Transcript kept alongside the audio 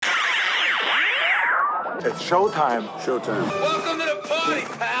It's showtime. Showtime. Welcome to the party,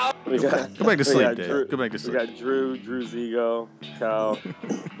 pal. Go back to sleep, Dave. Go back to sleep. We got Drew Zigo, Cal,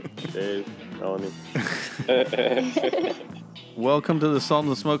 Dave, Melanie. Welcome to the Salt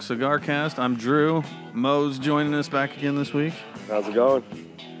and the Smoke Cigar Cast. I'm Drew. Mo's joining us back again this week. How's it going?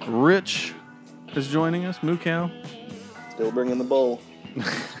 Rich is joining us. Moo Cow. Still bringing the bowl.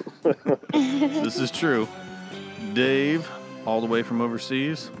 This is true. Dave, all the way from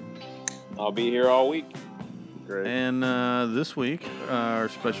overseas. I'll be here all week. Great. And this week, our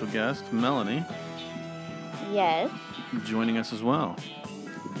special guest, Melanie. Yes. Joining us as well.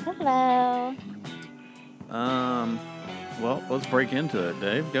 Hello. Well, let's break into it,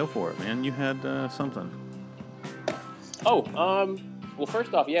 Dave. Go for it, man. You had something. Well,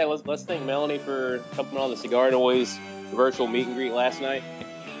 first off, yeah, let's thank Melanie for coming on the Cigar Noise virtual meet and greet last night.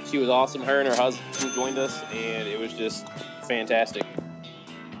 She was awesome. Her and her husband joined us, and it was just fantastic.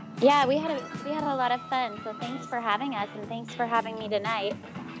 Yeah, we had a lot of fun. So thanks for having us, and thanks for having me tonight.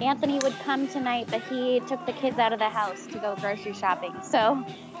 Anthony would come tonight, but he took the kids out of the house to go grocery shopping. So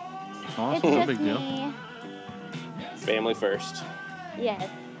Awesome. it's No just big deal. me. Family first. Yes,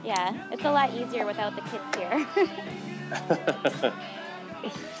 yeah. It's a lot easier without the kids here.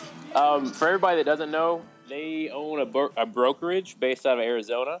 For everybody that doesn't know, they own a brokerage based out of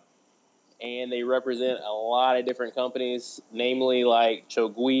Arizona, and they represent a lot of different companies, namely like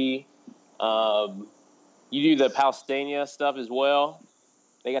Chogui. You do the Paustania stuff as well.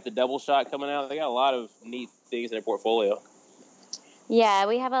 They got the double shot coming out. They got a lot of neat things in their portfolio. Yeah,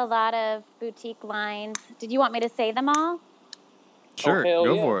 we have a lot of boutique lines. Did you want me to say them all? Sure, hell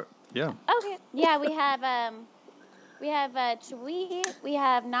go yeah. for it. Yeah. Okay. Yeah, we have Chui, we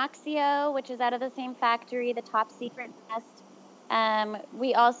have Noxio, which is out of the same factory, the top secret nest.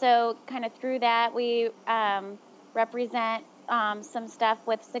 We also kind of through that we represent some stuff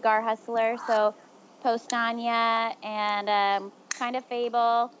with Cigar Hustler, so Postania and kind of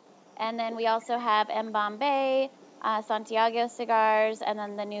Fable, and then we also have M. Bombay, Santiago cigars, and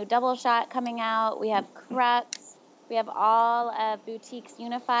then the new double shot coming out. We have Crux. We have all of Boutiques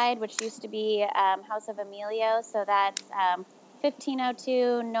Unified, which used to be House of Emilio. So that's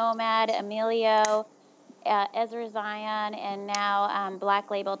 1502, Nomad, Emilio, Ezra Zion, and now Black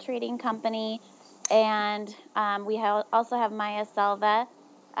Label Trading Company. And we also have Maya Selva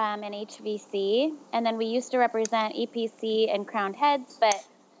and HVC. And then we used to represent EPC and Crowned Heads, but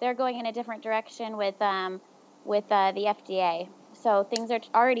they're going in a different direction with the FDA. So things are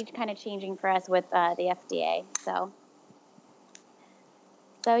already kind of changing for us with the FDA. So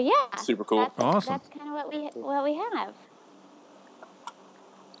yeah, Super cool. Awesome. That's kind of what we have.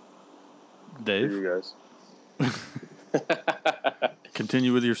 Dave, For you guys.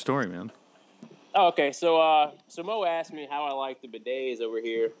 continue with your story, man. Oh, okay. So Mo asked me how I like the bidets over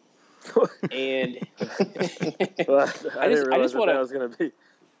here, and Well, I didn't realize that was going to be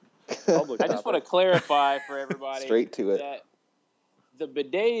public. I just want to clarify for everybody Straight to it. that the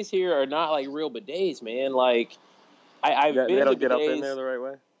bidets here are not like real bidets, man. Like I've been They to don't get up in bidets. there the right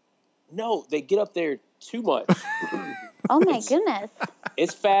way? No, they get up there too much. Oh my goodness!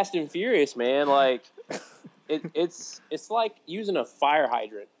 It's fast and furious, man. Like it's like using a fire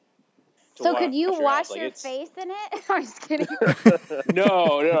hydrant. to So could you your wash ass. Like, your it's- face in it? I'm just kidding.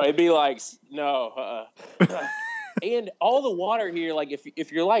 No, it'd be like no. And all the water here, like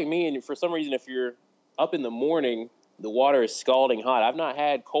if you're like me, and for some reason if you're up in the morning, the water is scalding hot. I've not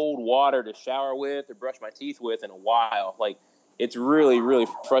had cold water to shower with or brush my teeth with in a while. Like it's really, really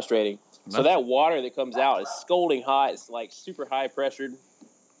frustrating. So that water that comes out is scalding hot. It's like super high pressured.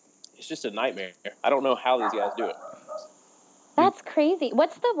 It's just a nightmare. I don't know how these guys do it. That's crazy.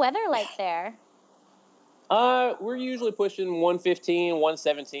 What's the weather like there? We're usually pushing 115,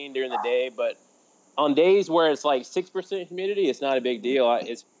 117 during the day, but on days where it's like 6% humidity, it's not a big deal.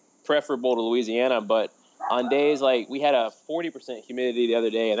 It's preferable to Louisiana, but on days like we had a 40% humidity the other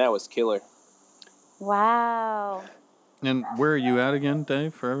day, and that was killer. Wow. And where are you at again,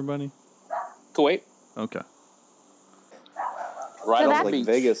 Dave, for everybody? Kuwait, Okay. right So on that's- the Like beach.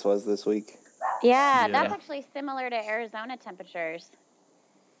 Vegas was this week. Yeah, Yeah. that's actually similar to Arizona temperatures.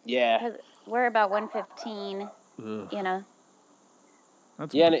 Yeah, Because we're about 115, Ugh, you know. and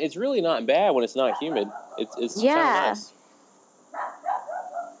that's it's really not bad when it's not humid. It's Yeah. kind of nice.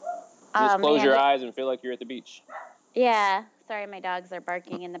 Just close your eyes and feel like you're at the beach. Yeah. Sorry, my dogs are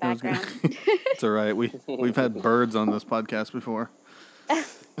barking in the I was gonna- background. it's all right. We've had birds on this podcast before. And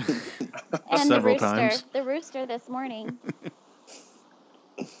Several the rooster, times. the rooster this morning.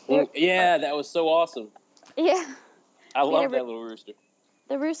 Yeah, that was so awesome. Yeah, I We had love a that little rooster.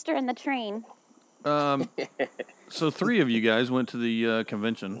 the rooster and the train. So 3 of you guys went to the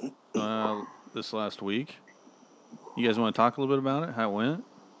convention this last week. You guys want to talk a little bit about it? How it went?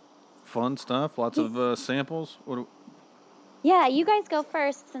 Fun stuff. Lots of samples. Yeah, you guys go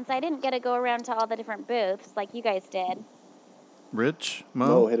first since I didn't get to go around to all the different booths like you guys did. Rich,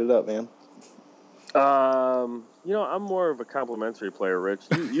 Mo, hit it up, man. I'm more of a complimentary player, Rich.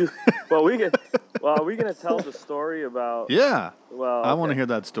 Are we gonna tell the story about? Yeah. Well, okay. I want to hear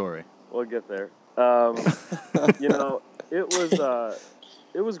that story. We'll get there.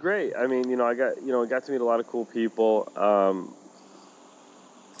 It was great. I mean, I got to meet a lot of cool people.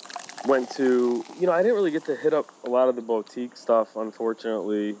 Went to, I didn't really get to hit up a lot of the boutique stuff,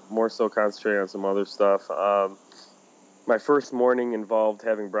 unfortunately. More so concentrating on some other stuff. My first morning involved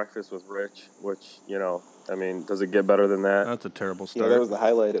having breakfast with Rich, which, does it get better than that? That's a terrible start. Yeah, that was the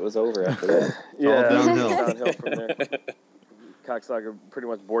highlight. It was over after that. Yeah, all downhill. Downhill from there. Cocksucker pretty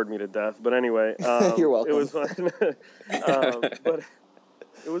much bored me to death. But anyway, You're welcome. It was fun. But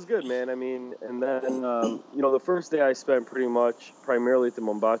it was good, man. I mean, and then, the first day I spent primarily at the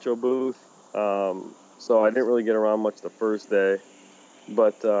Mombacho booth. So I didn't really get around much the first day.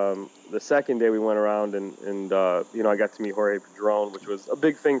 But the second day we went around and I got to meet Jorge Padron, which was a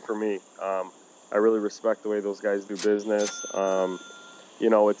big thing for me. I really respect the way those guys do business.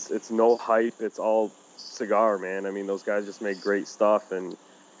 It's no hype. It's all cigar, man. I mean, those guys just make great stuff and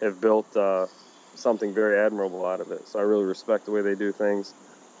have built something very admirable out of it. So I really respect the way they do things.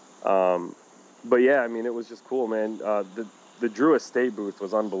 But yeah, I mean, it was just cool, man. The Drew Estate booth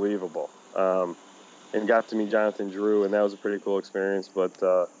was unbelievable. And got to meet Jonathan Drew, and that was a pretty cool experience. But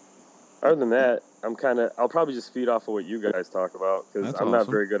other than that, I'll probably just feed off of what you guys talk about, because I'm not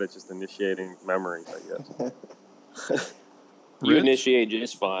very good at just initiating memories, I guess. You initiate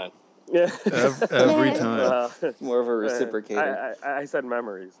just fine. Yeah. Every time. More of a reciprocator. I said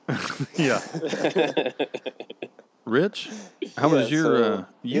memories. Yeah. Rich, how was your?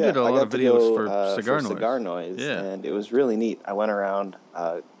 You did a lot of videos for Cigar Noise. Yeah. And it was really neat. I went around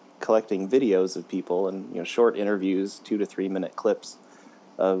collecting videos of people and short interviews, 2 to 3 minute clips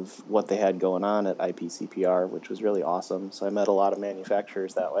of what they had going on at IPCPR, which was really awesome. So I met a lot of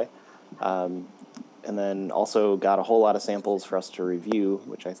manufacturers that way. And then also got a whole lot of samples for us to review,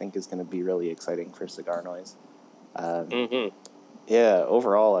 which I think is going to be really exciting for Cigar Noise. Yeah,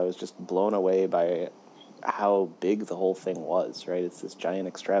 overall, I was just blown away by how big the whole thing was, right? It's this giant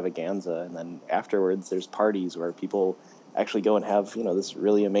extravaganza, and then afterwards there's parties where people actually go and have, this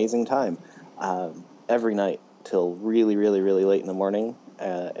really amazing time every night till really, really, really late in the morning,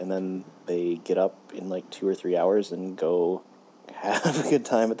 and then they get up in like 2 or 3 hours and go have a good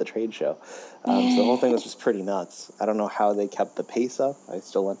time at the trade show. So the whole thing was just pretty nuts. I don't know how they kept the pace up. I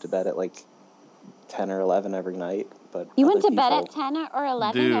still went to bed at like 10 or 11 every night. But you went to bed at 10 or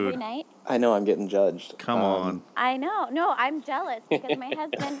 11 every night? I know, I'm getting judged. Come on. I know. No, I'm jealous because my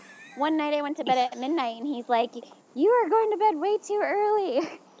husband, one night I went to bed at midnight and he's like, you are going to bed way too early.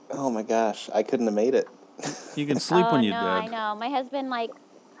 Oh my gosh, I couldn't have made it. You can sleep when you're dead. I know. My husband,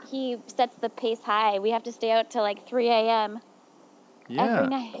 he sets the pace high. We have to stay out till 3 a.m. every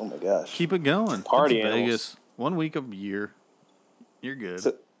night. Oh my gosh. Keep it going. Party Vegas. animals. 1 week a year. You're good.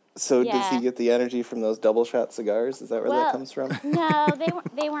 So does he get the energy from those double shot cigars? Is that where that comes from? No,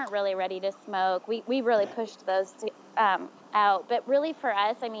 they weren't really ready to smoke. We really pushed those out. But really for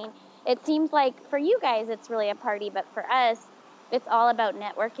us, I mean, it seems like for you guys it's really a party, but for us it's all about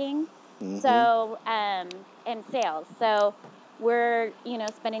networking. Mm-hmm. So and sales. So we're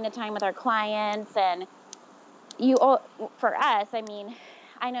spending the time with our clients, and for us, I mean,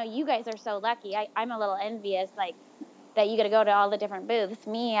 I know you guys are so lucky. I'm a little envious, that you got to go to all the different booths.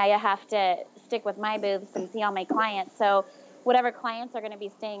 Me, I have to stick with my booths and see all my clients. So whatever clients are going to be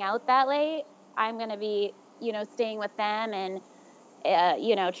staying out that late, I'm going to be, staying with them and,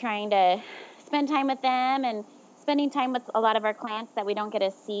 trying to spend time with them and spending time with a lot of our clients that we don't get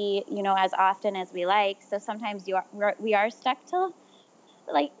to see, as often as we like. So sometimes we are stuck till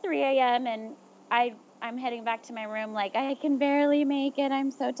 3 a.m. and I'm heading back to my room I can barely make it. I'm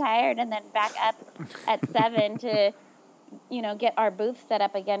so tired. And then back up at 7 to get our booth set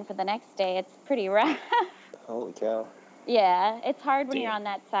up again for the next day. It's pretty rough. Holy cow. Yeah, it's hard when you're on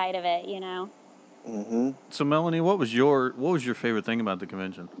that side of it, Mm-hmm. So Melanie, what was your favorite thing about the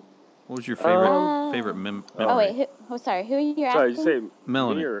convention? What was your favorite memory? Oh wait, sorry, who are you asking? Sorry, did you say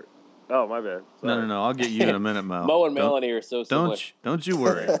Melanie? Oh, my bad. Sorry. No, I'll get you in a minute, Mo. Mo and Melanie are so similar. Don't you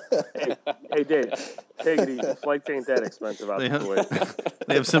worry. Hey, Dave, take it easy. Flights ain't that expensive out the way.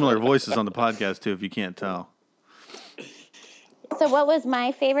 They have similar voices on the podcast too, if you can't tell. So what was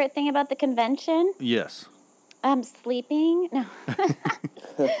my favorite thing about the convention? Yes. Sleeping? No.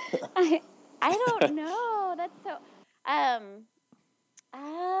 I don't know. That's so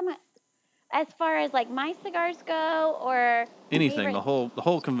as far as like my cigars go, or Anything, favorite, the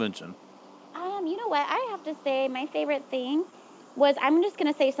whole convention. you know what? I have to say my favorite thing was, I'm just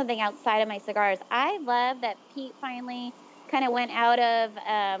going to say something outside of my cigars. I love that Pete finally kind of went out of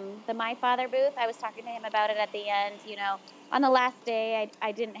the My Father booth. I was talking to him about it at the end. On the last day,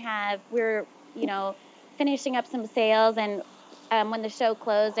 I didn't have, we were, finishing up some sales. And when the show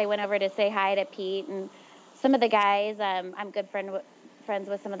closed, I went over to say hi to Pete and some of the guys. I'm good friends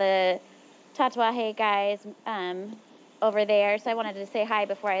with some of the Tatuaje guys over there. So I wanted to say hi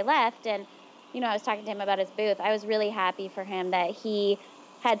before I left. And I was talking to him about his booth. I was really happy for him that he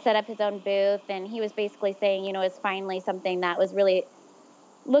had set up his own booth, and he was basically saying, it's finally something that was really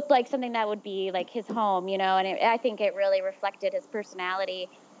looked like something that would be like his home, and I think it really reflected his personality.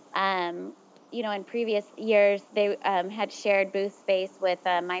 In previous years, they had shared booth space with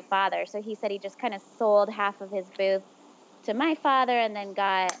my father. So he said he just kind of sold half of his booth to my father and then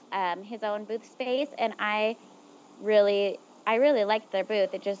got his own booth space. And I really liked their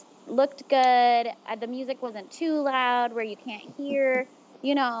booth. It just looked good. The music wasn't too loud where you can't hear,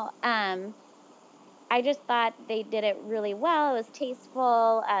 I just thought they did it really well. It was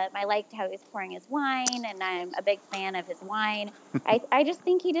tasteful. I liked how he was pouring his wine, and I'm a big fan of his wine. I just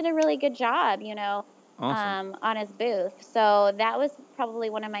think he did a really good job, Awesome. on his booth. So that was probably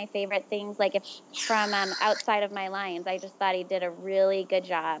one of my favorite things, like if from outside of my lines. I just thought he did a really good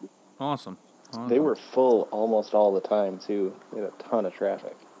job. Awesome. They were full almost all the time, too. They had a ton of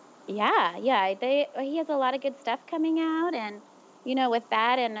traffic. Yeah. He has a lot of good stuff coming out, and with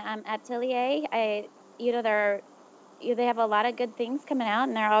that and Atelier, they have a lot of good things coming out,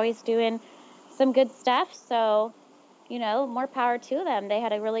 and they're always doing some good stuff. So, more power to them. They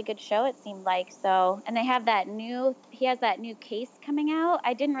had a really good show, it seemed like. So, and he has that new case coming out.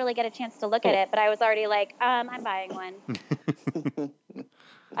 I didn't really get a chance to look at it, but I was already like, I'm buying one.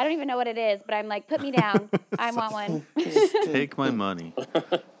 I don't even know what it is, but I'm like, put me down. I want one. Take my money.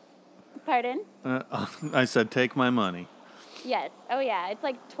 Pardon? I said, take my money. Yes. Oh, yeah. It's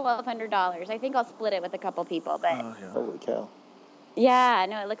like $1,200. I think I'll split it with a couple people, but Oh, yeah. Holy cow. yeah,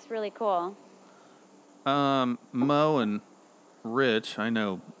 no, it looks really cool. Mo and Rich, I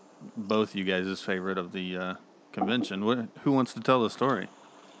know both you guys' favorite of the convention. Who wants to tell the story?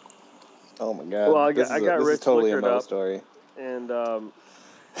 Oh my God! Well, I this got is Rich totally a liquored Mo up. story. And Oh,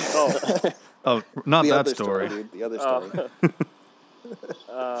 not the that other story. dude. The other story.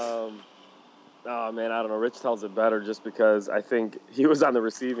 Oh man, I don't know. Rich tells it better just because I think he was on the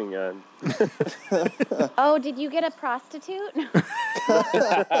receiving end. Oh, did you get a prostitute?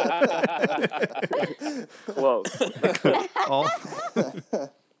 Close.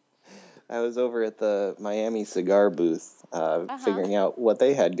 I was over at the Miami cigar booth, figuring out what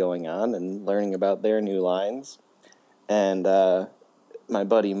they had going on and learning about their new lines. And my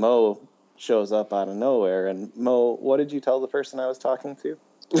buddy Mo shows up out of nowhere. And Mo, what did you tell the person I was talking to?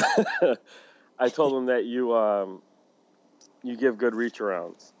 I told him that you give good reach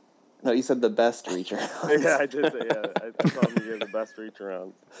arounds. No, you said the best reach arounds. Yeah, I did say, yeah. I told him you gave the best reach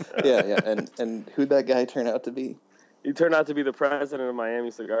arounds. Yeah. And who'd that guy turn out to be? He turned out to be the president of Miami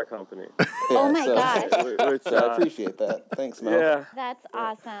Cigar Company. Yeah, oh my gosh. So I appreciate that. Thanks, Mo. Yeah. That's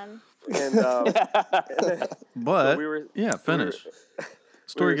awesome. And but, so finish.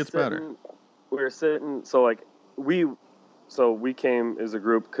 Story gets better. We were sitting, so like, we came as a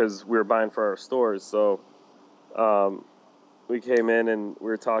group because we were buying for our stores. So we came in and we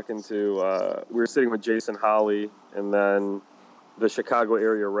were talking to, we were sitting with Jason Holly and then the Chicago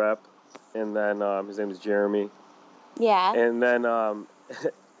area rep. And then his name is Jeremy. Yeah. And then,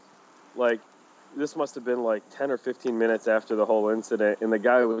 like, this must have been like 10 or 15 minutes after the whole incident, and the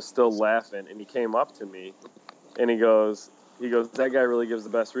guy was still laughing, and he came up to me, and he goes, that guy really gives the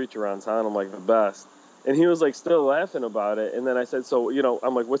best reach arounds, huh? And I'm like, the best. And he was like still laughing about it. And then I said, so,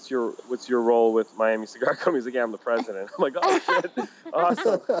 I'm like, what's your role with Miami Cigar Company? He's like, yeah, I'm the president. I'm like, oh shit,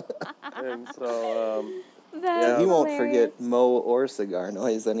 awesome. And so, He won't forget Mo or cigar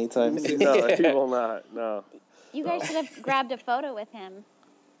noise anytime soon. No, he will not. No. You guys should have grabbed a photo with him.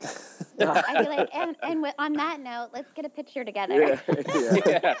 I'd be like, and on that note, let's get a picture together.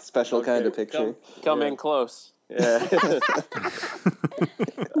 Yeah. Special kind of picture. Come in close. Yeah.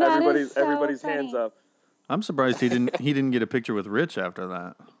 Everybody's funny. hands up. I'm surprised he didn't get a picture with Rich after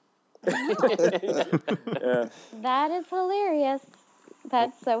that. Yeah. That is hilarious.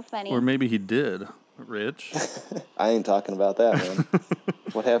 That's so funny. Or maybe he did, Rich. I ain't talking about that, man.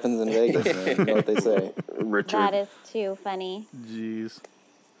 What happens in Vegas, man? You know what they say. Richard. That is too funny. Jeez.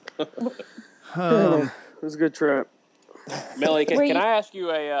 It was a good trip. Melanie, can I ask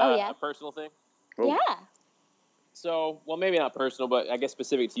you a personal thing? Oh. Yeah. So, well, maybe not personal, but I guess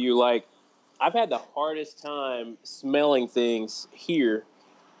specific to you. Like, I've had the hardest time smelling things here,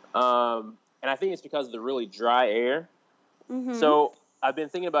 and I think it's because of the really dry air. Mm-hmm. So I've been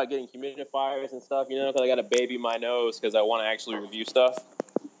thinking about getting humidifiers and stuff, because I got to baby my nose because I want to actually review stuff.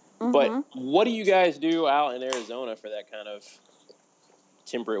 Mm-hmm. But what do you guys do out in Arizona for that kind of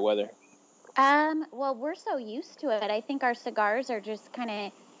temperate weather? Well, we're so used to it. I think our cigars are just kind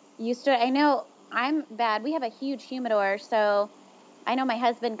of used to it. I know I'm bad. We have a huge humidor, so I know my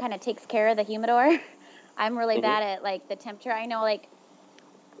husband kind of takes care of the humidor. I'm really bad at like the temperature. I know like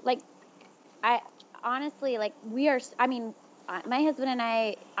I honestly like we are. I mean, my husband and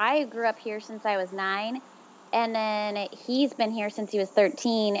I grew up here since I was 9, and then he's been here since he was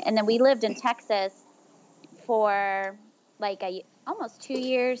 13, and then we lived in Texas for like almost 2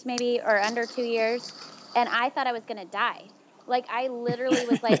 years maybe, or under 2 years, and I thought I was gonna die. Like I literally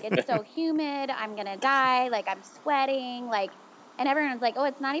was like, it's so humid, I'm gonna die. Like I'm sweating, like, and everyone's like, oh,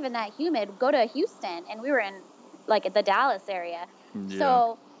 it's not even that humid. Go to Houston, and we were in like the Dallas area. Yeah.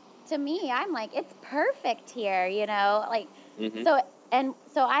 So to me, I'm like, it's perfect here, like. Mm-hmm.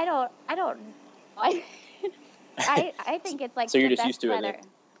 So I don't. I think it's like So you're the just best used to it weather. then?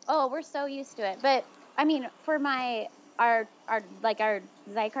 Oh, we're so used to it. But I mean, for our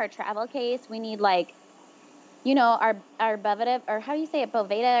Zycar travel case, we need like, our Boveda, or how do you say it,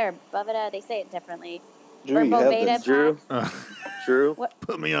 Boveda or Boveda? They say it differently. Drew, Or you have Boveda this. Drew. packs. Drew. What?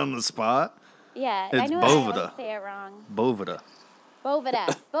 Put me on the spot. Yeah, I It's know I always Boveda. say it wrong. Boveda.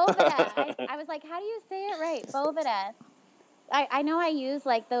 Boveda. I was like, how do you say it right? Boveda. I know I use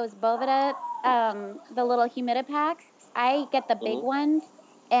like those Boveda, the little humidipacks. I get the big ones,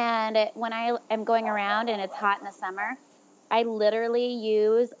 and when I am going around and it's hot in the summer, I literally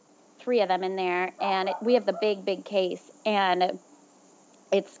use 3 of them in there, and we have the big case, and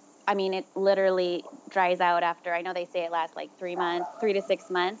it literally dries out after. I know they say it lasts like 3 months, 3 to 6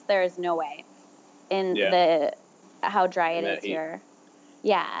 months. There is no way in how dry it is here.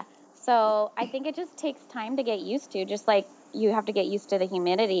 Yeah. So I think it just takes time to get used to, just like you have to get used to the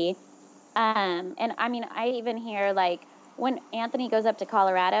humidity. And I mean, I even hear like when Anthony goes up to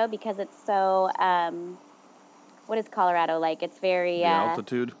Colorado, because it's so, what is Colorado like? It's very, The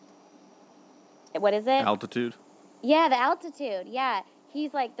altitude. What is it? Altitude. Yeah, the altitude. Yeah.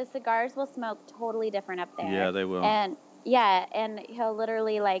 He's like, the cigars will smoke totally different up there. Yeah, they will. And yeah, and he'll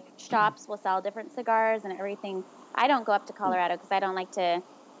literally like, shops will sell different cigars and everything. I don't go up to Colorado because I don't like to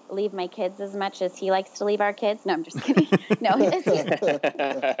leave my kids as much as he likes to leave our kids. No, I'm just kidding. No,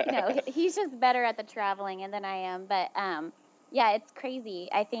 he's just better at the traveling than I am. But yeah, it's crazy.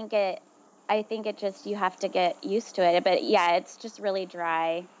 I think it just, you have to get used to it. But yeah, it's just really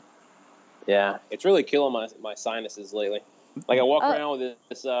dry. Yeah, it's really killing my sinuses lately. Like I walk around with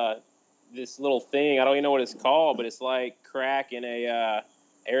this little thing. I don't even know what it's called, but it's like crack in a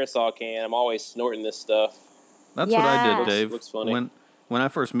aerosol can. I'm always snorting this stuff. That's what I did, Yeah. Dave. Looks funny. When I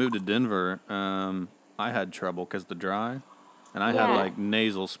first moved to Denver, I had trouble because the dry, and I had Yeah. like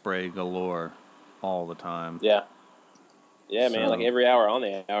nasal spray galore all the time. Yeah, man, So- like every hour on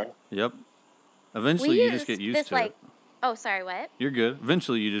the hour. Yep. Eventually, you just get used to it. Oh, sorry, what? You're good.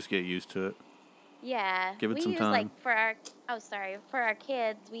 Eventually, you just get used to it. Yeah. Give it we some use time. like for our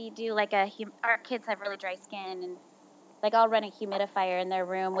kids, we do like our kids have really dry skin, and like I'll run a humidifier in their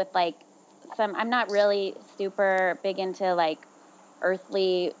room with like I'm not really super big into like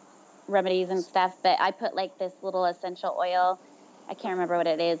earthly remedies and stuff, but I put like this little essential oil. I can't remember what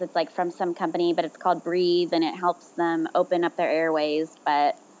it is. It's like from some company, but it's called Breathe, and it helps them open up their airways.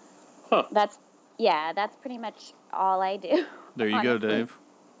 But that's pretty much all I do. There you go, honestly. Dave.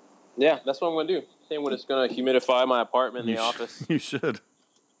 Yeah, that's what I'm gonna do. I think we're just gonna humidify my apartment in the office. You should.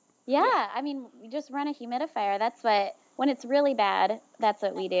 Yeah, I mean, you just run a humidifier. When it's really bad, that's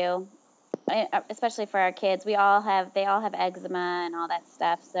what we do. Especially for our kids, they all have eczema and all that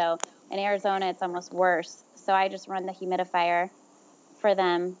stuff. So in Arizona, it's almost worse. So I just run the humidifier for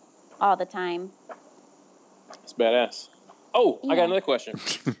them all the time. It's badass. Oh, I got another question.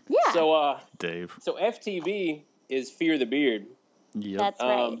 Yeah. So, Dave. So FTB is Fear the Beard. Yep. That's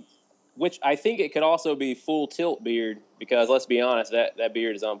right. Which I think it could also be Full Tilt Beard, because let's be honest, that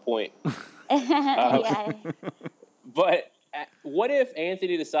beard is on point. Yeah. But what if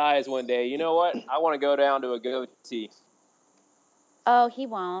Anthony decides one day, you know what, I want to go down to a goatee? Oh, he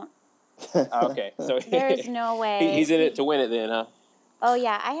won't. Okay, so There's no way. he's in it to win it then, huh? Oh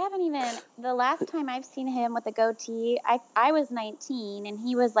yeah, I haven't even. The last time I've seen him with a goatee, I was 19 and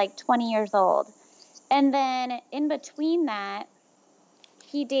he was like 20 years old, and then in between that,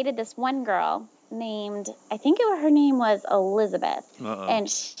 he dated this one girl, named, I think her name was Elizabeth. Uh-oh. And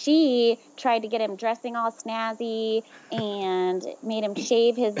she tried to get him dressing all snazzy and made him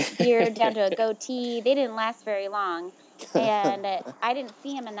shave his beard down to a goatee. They didn't last very long. And I didn't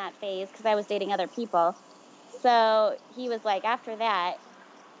see him in that phase because I was dating other people. So he was like, after that,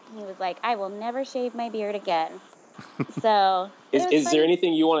 he was like, I will never shave my beard again. So is there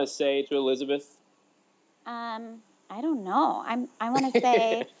anything you want to say to Elizabeth? I don't know. I want to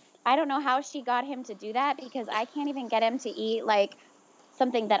say, I don't know how she got him to do that because I can't even get him to eat like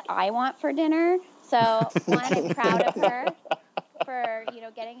something that I want for dinner. So one, I'm proud of her for,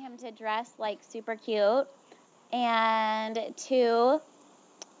 getting him to dress like super cute. And two,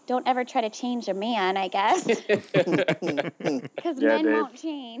 don't ever try to change a man, I guess. Because men Dave. won't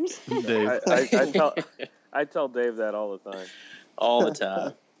change. Dave. I tell Dave that all the time. All the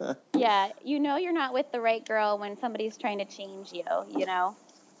time. Yeah, you're not with the right girl when somebody's trying to change you,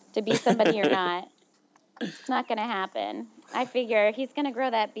 to be somebody you're not. It's not going to happen. I figure he's going to grow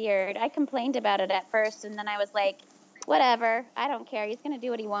that beard. I complained about it at first, and then I was like, whatever, I don't care. He's going to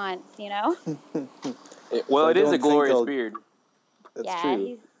do what he wants, Well, it is a don't glorious think beard. That's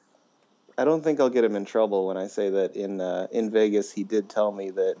true. I don't think I'll get him in trouble when I say that in Vegas he did tell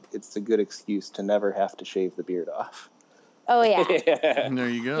me that it's a good excuse to never have to shave the beard off. Oh, yeah. There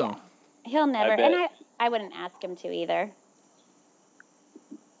you go. Yeah. He'll never. And I wouldn't ask him to either.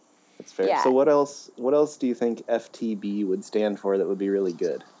 That's fair. Yeah. So what else do you think FTB would stand for that would be really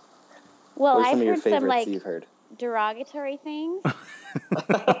good? Well, what are some I've of your heard favorites some you've heard? derogatory things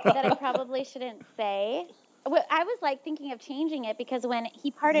that I probably shouldn't say. I was thinking of changing it because when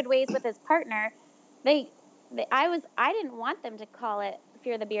he parted ways with his partner, I didn't want them to call it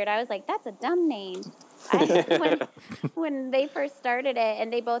Fear the Beard. I was like, that's a dumb name. When they first started it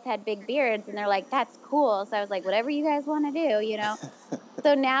and they both had big beards and they're like, that's cool. So I was like, whatever you guys want to do,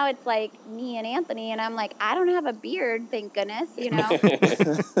 So now it's like me and Anthony and I'm like, I don't have a beard, thank goodness,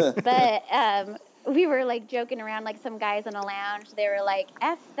 But we were joking around, some guys in a lounge, they were like,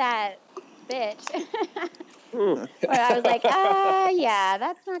 F that bitch. But I was like, yeah,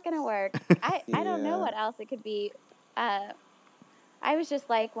 that's not going to work. I don't know what else it could be. I was just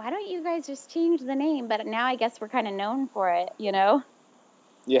like, why don't you guys just change the name? But now I guess we're kind of known for it,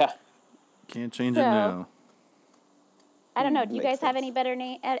 Yeah. Can't change it now. I don't know. Do you guys have any better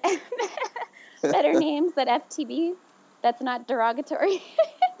better names than FTB? That's not derogatory.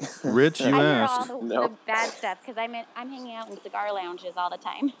 Rich, you I asked. hear all the bad stuff because I'm hanging out in cigar lounges all the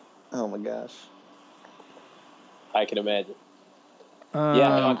time. Oh my gosh. I can imagine.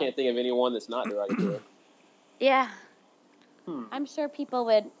 No, I can't think of anyone that's not derogatory. Yeah. I'm sure people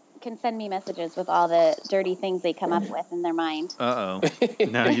can send me messages with all the dirty things they come up with in their mind. Uh-oh.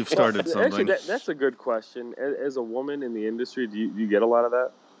 Now you've started something. Actually, that's a good question. As a woman in the industry, do you get a lot of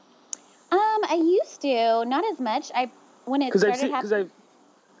that? I used to, not as much. When it started happening.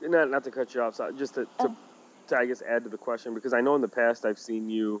 Not to cut you off, so just to I guess add to the question, because I know in the past I've seen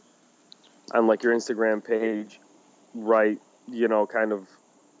you on your Instagram page write, kind of,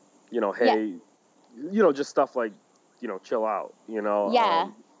 hey, just stuff like, chill out, Yeah.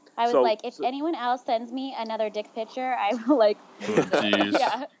 I was if anyone else sends me another dick picture, I will Oh, jeez.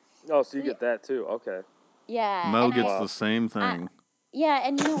 Yeah. Oh, so you get that too? Okay. Yeah. Mo gets the same thing. Yeah,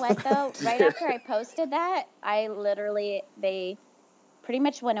 and you know what though? Right after I posted that, they pretty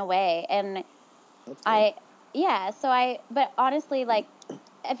much went away, and but honestly,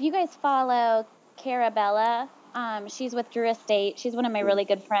 if you guys follow Carabella, she's with Drew Estate. She's one of my really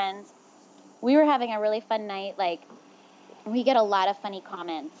good friends. We were having a really fun night. We get a lot of funny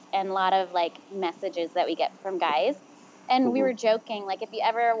comments and a lot of messages that we get from guys. And we were joking, if you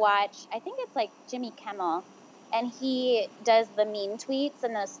ever watch, I think it's Jimmy Kimmel, and he does the mean tweets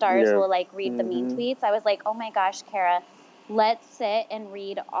and the stars will read the mean tweets. I was like, oh my gosh, Kara, let's sit and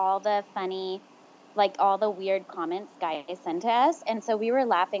read all the funny, all the weird comments guys send to us. And so we were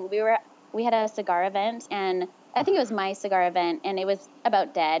laughing. We had a cigar event, and I think it was my cigar event, and it was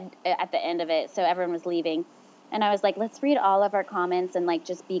about dead at the end of it. So everyone was leaving. And I was like, let's read all of our comments and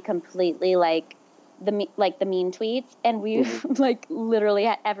just be completely the mean tweets. And we literally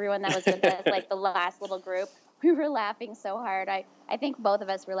had everyone that was with us, the last little group, we were laughing so hard. I think both of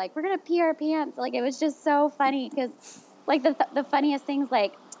us were like, we're going to pee our pants. It was just so funny because the funniest things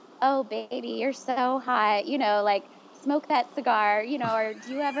oh baby, you're so hot, smoke that cigar, or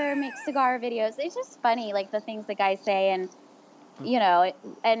do you ever make cigar videos? It's just funny, the things the guys say. And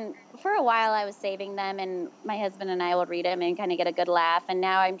and for a while I was saving them, and my husband and I would read them and kind of get a good laugh. And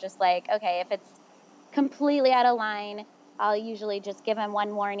now I'm just like, okay, if it's completely out of line, I'll usually just give him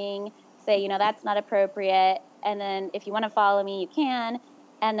one warning, say, that's not appropriate. And then if you want to follow me, you can.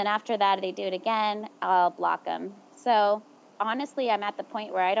 And then after that, they do it again, I'll block them. So honestly, I'm at the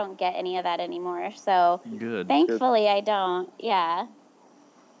point where I don't get any of that anymore. So Good. thankfully, I don't. Yeah.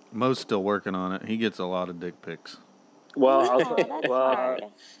 Mo's still working on it. He gets a lot of dick pics. Well, That's hard.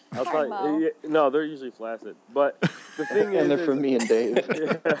 I'll Hard, tell Mo. you. No, they're usually flaccid. But the thing is, And they're from me and Dave.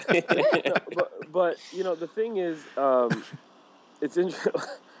 No, but the thing is, it's interesting.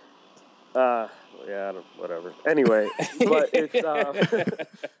 Yeah, whatever. Anyway, but it's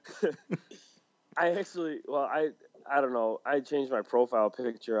I don't know. I changed my profile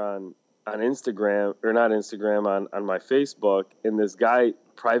picture on Instagram, or not Instagram, on my Facebook, and this guy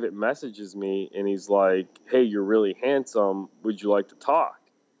private messages me, and he's like, "Hey, you're really handsome. Would you like to talk?"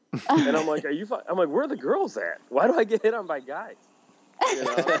 And I'm like, I'm like, where are the girls at? Why do I get hit on by guys?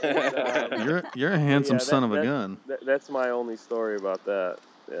 You're a handsome son of a gun. That's my only story about that.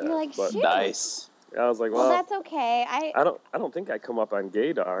 Yeah, You're like, but shit. Nice. I was like, Well, that's okay. I don't think I come up on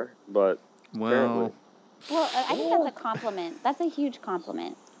gaydar, but Well, I think that's a compliment. That's a huge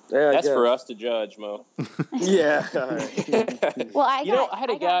compliment. yeah, That's for us to judge, Mo. Yeah. All right. Well, I had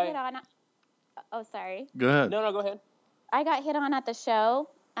a guy. got hit on. Oh, sorry. go ahead. No, go ahead. I got hit on at the show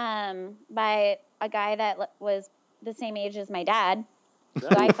by a guy that was the same age as my dad. So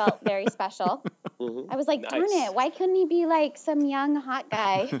I felt very special. Mm-hmm. I was like, darn Nice. it, why couldn't he be like some young hot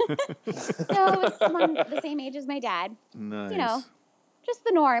guy? No, it was someone the same age as my dad. Nice. Just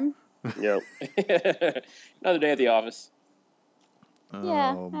the norm. Yep. Another day at the office.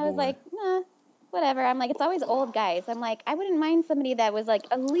 Yeah, Oh, I was boy. like, whatever. I'm like, it's always old guys. I'm like, I wouldn't mind somebody that was like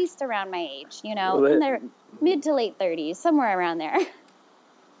at least around my age, in their mid to late 30s, somewhere around there.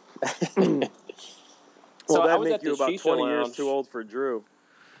 Well, I that was make at you the about Shisha 20 Lounge. years too old for Drew.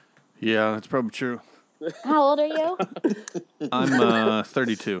 Yeah, that's probably true. How old are you? I'm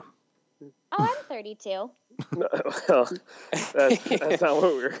 32. Oh, I'm 32. Well, that's not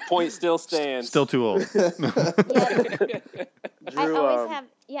what we're. Point still stands. Still too old. Yeah. I Drew, always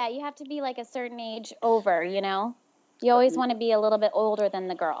you have to be like a certain age over, You always want to be a little bit older than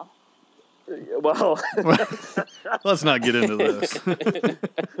the girl. Well, Let's not get into this.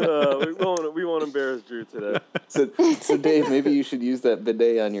 we won't embarrass Drew today. So Dave, maybe you should use that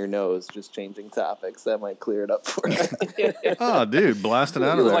bidet on your nose, just changing topics. That might clear it up for you. Oh, dude, blast it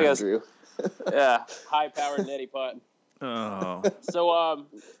out of You there. like Drew. Yeah, high-powered neti pot. Oh, So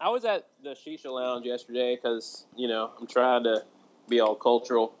I was at the Shisha Lounge yesterday because, I'm trying to be all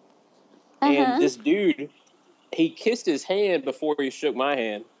cultural. And this dude, he kissed his hand before he shook my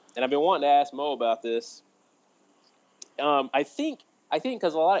hand. And I've been wanting to ask Mo about this. I think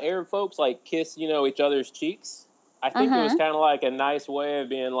because a lot of Arab folks like kiss, each other's cheeks. I think it was kind of like a nice way of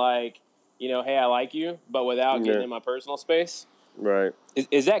being like, hey, I like you, but without getting in my personal space. Right.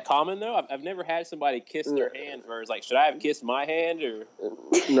 Is that common though? I've never had somebody kiss their hand first. Like, should I have kissed my hand or?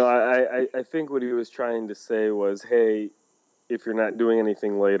 No, I think what he was trying to say was, hey, if you're not doing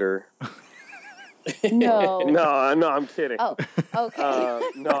anything later. No. No, I'm kidding. Oh, okay.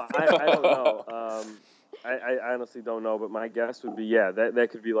 No, I don't know. I honestly don't know, but my guess would be, that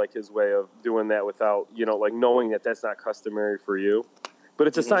could be like his way of doing that without, like knowing that that's not customary for you. But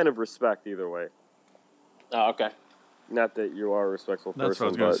it's a sign of respect either way. Oh, okay. Not that you are a respectful person.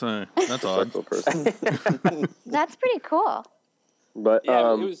 that's what I was going to say. That's odd. Person. That's pretty cool. But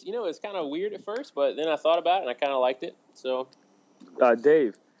yeah, it was it was kind of weird at first, but then I thought about it and I kind of liked it. So,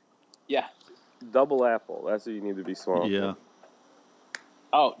 Dave. Yeah. Double apple. That's what you need to be small. Yeah.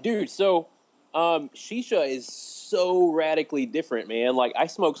 Oh, dude. So, shisha is so radically different, man. Like, I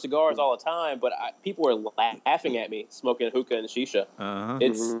smoke cigars all the time, but people are laughing at me smoking hookah and shisha.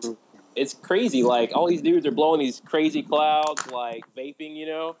 Uh-huh. It's crazy. Like, all these dudes are blowing these crazy clouds, like vaping,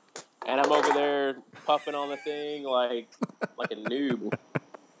 and I'm over there puffing on the thing like a noob.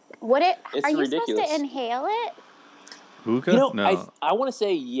 It's Are you ridiculous. supposed to inhale it? Hookah? No. I want to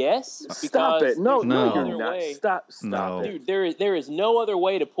say yes. Stop it! No, No. you're not. Way. Stop No. it, dude. There is no other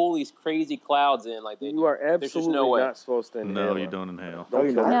way to pull these crazy clouds in like they do. You are There's just absolutely no way. not supposed to inhale. No, you don't inhale. Don't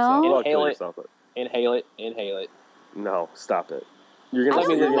kill No. yourself. Don't Inhale kill it. yourself. Inhale it. No, stop it. You're I gonna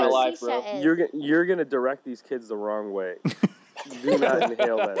don't know my what life, shisha bro. is. you're gonna direct these kids the wrong way. Do not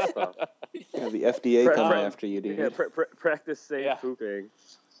inhale that stuff. Yeah, the FDA coming after you, dude. Yeah, practice safe Yeah. hookahing.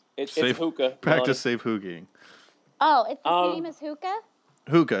 It's Safe- hookah. Practice safe hookahing. Oh, it's the same as hookah?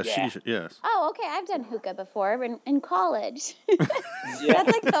 Hookah, Yeah. shisha, yes. Oh, okay. I've done hookah before in college. Yeah.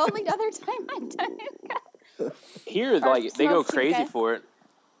 That's like the only other time I've done hookah. Here, like they go smoked crazy hookah. for it.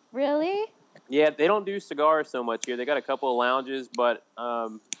 Really? Yeah, they don't do cigars so much here. They got a couple of lounges, but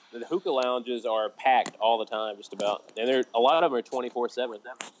the hookah lounges are packed all the time, just about. And a lot of them are 24/7.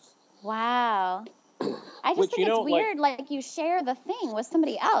 Wow. I just think it's weird. Like you share the thing with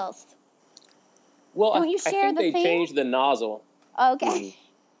somebody else. Well, Don't you I share think the they thing? changed the nozzle. Okay.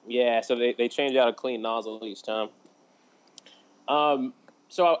 Yeah, so they change out a clean nozzle each time.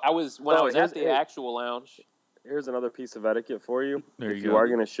 So I was at the actual lounge. Here's another piece of etiquette for you. There If you are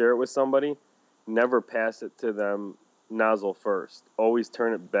going to share it with somebody, never pass it to them nozzle first. Always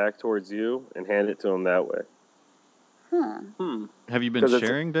turn it back towards you and hand it to them that way. Have you been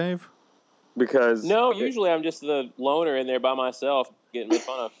sharing, Dave? Because no, usually I'm just the loner in there by myself getting made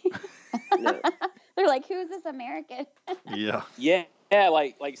fun of. Yeah. They're like, "Who's this American?" Yeah. Yeah,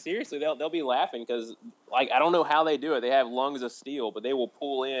 like seriously, they'll be laughing because like I don't know how they do it. They have lungs of steel, but they will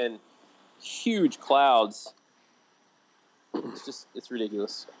pull in huge clouds. It's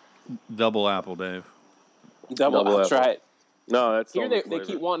ridiculous. Double apple, Dave. Double I'll try it. No, that's here. They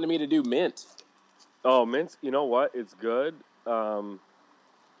keep wanting me to do mint. Oh, mint. You know what? It's good,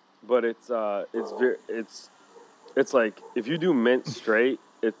 but it's like if you do mint straight,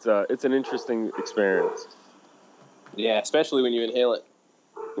 it's an interesting experience. Yeah, especially when you inhale it.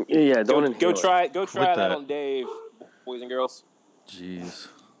 Yeah, don't inhale Go try it. Go Quit try that that on Dave, boys and girls. Jeez.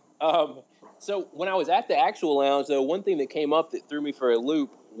 So when I was at the actual lounge, though, one thing that came up that threw me for a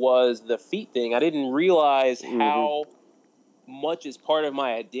loop was the feet thing. I didn't realize how much is part of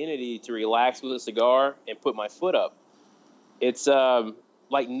my identity to relax with a cigar and put my foot up. It's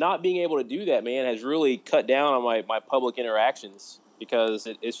like not being able to do that, man, has really cut down on my public interactions because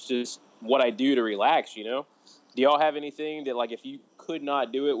it's just what I do to relax, you know? Do y'all have anything that, like, if you could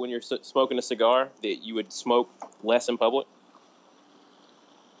not do it when you're smoking a cigar, that you would smoke less in public?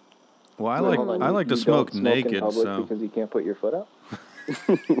 Well, I like to smoke naked, in public so because you can't put your foot up.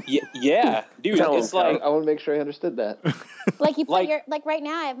 Yeah, dude. It's like I want to make sure I understood that. Like you put like right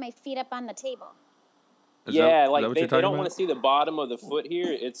now, I have my feet up on the table. Is that what they you're talking don't about? want to see the bottom of the foot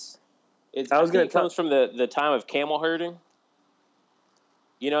here. I think it comes from the time of camel herding.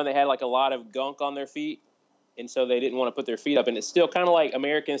 You know, they had like a lot of gunk on their feet, and so they didn't want to put their feet up. And it's still kind of like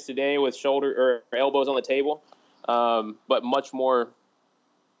Americans today with shoulder or elbows on the table, but much more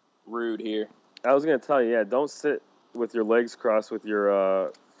rude here. I was gonna tell you, don't sit with your legs crossed with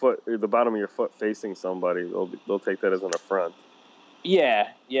your the bottom of your foot facing somebody. They'll take that as an affront. Yeah,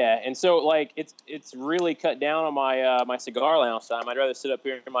 and so like it's really cut down on my my cigar lounge time. I'd rather sit up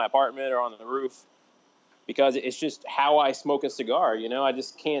here in my apartment or on the roof because it's just how I smoke a cigar. You know, I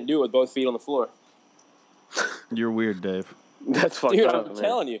just can't do it with both feet on the floor. You're weird, Dave. That's fucked Dude, up, I'm man.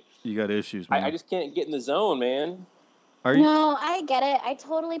 telling you. You got issues, man. I just can't get in the zone, man. No, I get it. I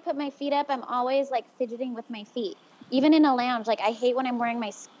totally put my feet up. I'm always like fidgeting with my feet. Even in a lounge, like I hate when I'm wearing my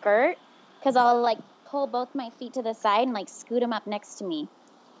skirt because I'll like pull both my feet to the side and like scoot them up next to me.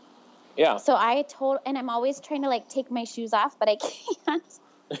 Yeah. So and I'm always trying to like take my shoes off, but I can't.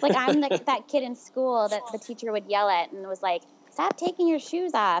 Like I'm that kid in school that the teacher would yell at and was like, "Stop taking your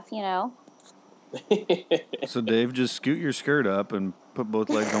shoes off," you know. So Dave, just scoot your skirt up and put both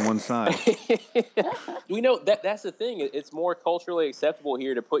legs on one side. We know that's the thing. It's more culturally acceptable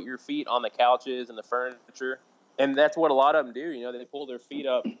here to put your feet on the couches and the furniture, and that's what a lot of them do. You know, they pull their feet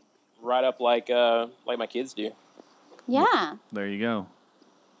up right up like my kids do. Yeah. There you go.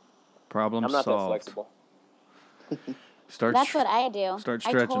 Problem I'm not solved. that flexible. That's what I do. Start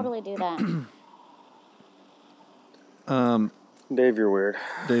stretching. I totally do that. Dave, you're weird.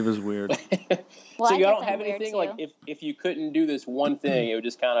 Dave is weird. Well, so you I don't have anything like if you couldn't do this one thing, it would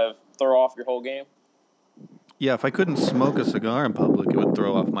just kind of throw off your whole game? Yeah, if I couldn't smoke a cigar in public, it would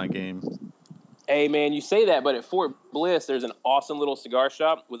throw off my game. Hey, man, you say that, but at Fort Bliss, there's an awesome little cigar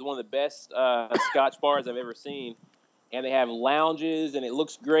shop with one of the best Scotch bars I've ever seen. And they have lounges, and it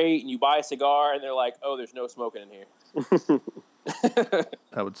looks great, and you buy a cigar, and they're like, oh, there's no smoking in here.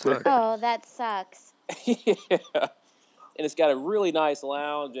 That would suck. Oh, that sucks. Yeah. And it's got a really nice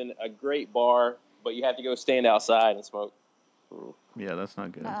lounge and a great bar, but you have to go stand outside and smoke. Yeah, that's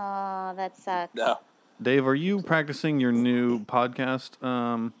not good. Oh, that sucks. No. Dave, are you practicing your new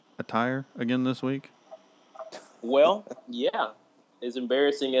podcast attire again this week? Well, yeah. As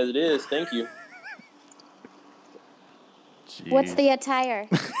embarrassing as it is, thank you. Jeez. What's the attire?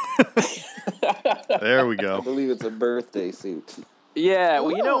 There we go. I believe it's a birthday suit. Yeah,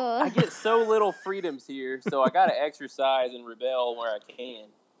 well, you know, Ooh. I get so little freedoms here, so I got to exercise and rebel where I can.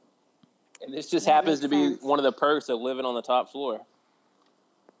 And this just happens to be one of the perks of living on the top floor.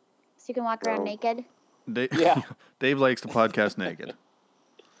 So you can walk around naked? Yeah. Dave likes to podcast naked.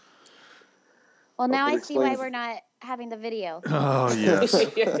 Well, now I see why we're not having the video. Oh, yes.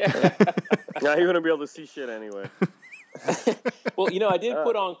 Now you're going to be able to see shit anyway. Well, you know, I did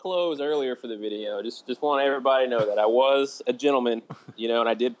put on clothes earlier for the video. Just want everybody to know that I was a gentleman, you know, and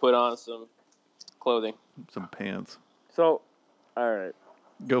I did put on some clothing. Some pants. So, all right.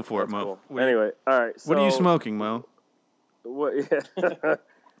 Go for That's it, Mo. cool. What are you- Anyway, all right. So, what are you smoking, Mo? What? Yeah.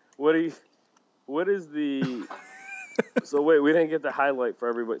 What is the? So wait, we didn't get the highlight for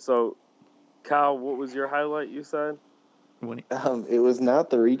everybody. So, Kyle, what was your highlight? You said. When he, It was not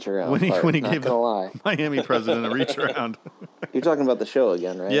the reach around part, when he not gave gonna lie. Miami president a reach around. You're talking about the show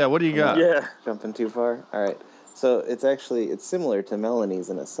again, right? Yeah, what do you got? Yeah. Jumping too far? All right. So it's similar to Melanie's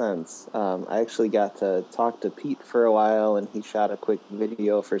in a sense. I actually got to talk to Pete for a while, and he shot a quick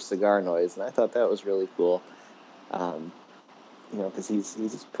video for Cigar Noise, and I thought that was really cool. Because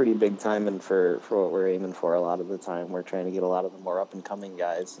he's pretty big time, and for what we're aiming for a lot of the time, we're trying to get a lot of the more up and coming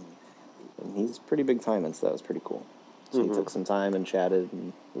guys, and he's pretty big time, and so that was pretty cool. So he took some time and chatted,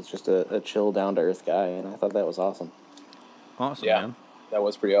 and was just a chill, down to earth guy, and I thought that was awesome. Awesome, Yeah. man. That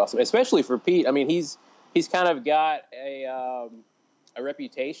was pretty awesome, especially for Pete. I mean, he's kind of got a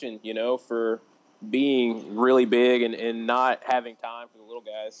reputation, for being really big and not having time for the little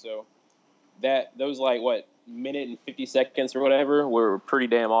guys. So those minute and 50 seconds or whatever were pretty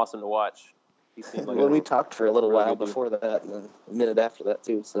damn awesome to watch. He seemed like We talked for a little really while good dude. before that, and then a minute after that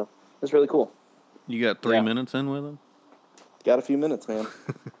too. So it was really cool. You got 3 minutes in with him? Got a few minutes, man.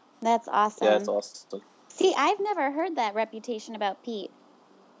 That's awesome. Yeah, that's awesome. See, I've never heard that reputation about Pete.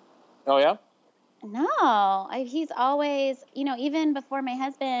 Oh yeah. No, he's always, even before my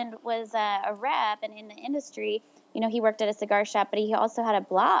husband was a rep and in the industry, he worked at a cigar shop, but he also had a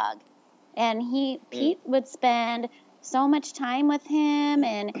blog. And Pete would spend so much time with him.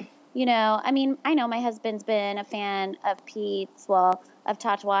 And, I know my husband's been a fan of Pete's, of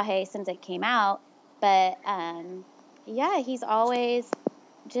Tatuaje since it came out. But, he's always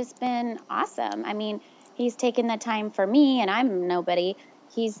just been awesome. I mean, he's taken the time for me, and I'm nobody.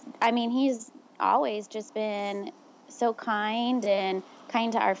 He's always just been so kind to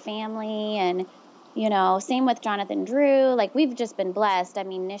our family, and same with Jonathan Drew. Like, we've just been blessed. I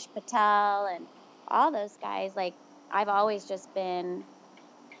mean, Nish Patel and all those guys, like, I've always just been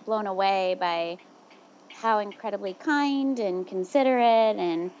blown away by how incredibly kind and considerate,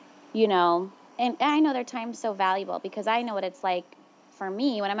 and and I know their time's so valuable, because I know what it's like for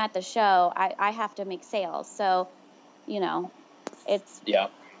me when I'm at the show. I have to make sales, so it's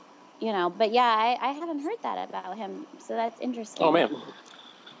but yeah, I haven't heard that about him, so that's interesting. Oh man.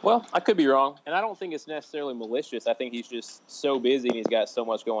 Well, I could be wrong, and I don't think it's necessarily malicious. I think he's just so busy and he's got so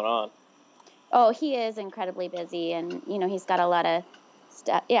much going on. Oh, he is incredibly busy, and he's got a lot of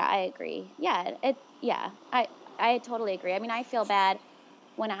stuff. Yeah, I agree. I totally agree. I mean, I feel bad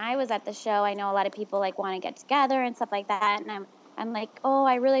when I was at the show. I know a lot of people want to get together and stuff like that, and I'm like, oh,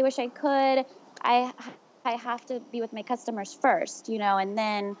 I really wish I could. I have to be with my customers first, and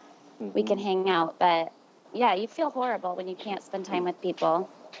then we can hang out. But yeah, you feel horrible when you can't spend time with people.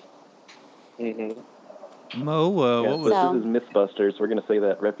 Mo, what was... This is Mythbusters. We're going to say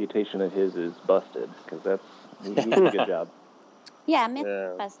that reputation of his is busted, because he did a good job. Yeah,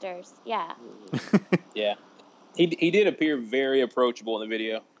 Mythbusters. Yeah. Yeah. He did appear very approachable in the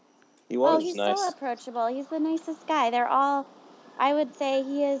video. He was. Oh, he's nice. So approachable. He's the nicest guy. I would say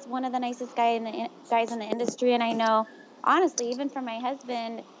he is one of the nicest guys in the industry. And I know, honestly, even for my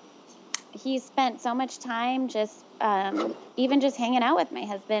husband, he's spent so much time just even just hanging out with my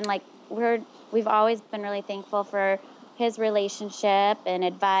husband. Like, we've always been really thankful for his relationship and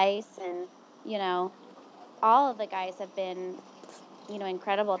advice, and all of the guys have been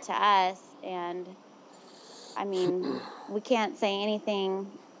incredible to us. And I mean, we can't say anything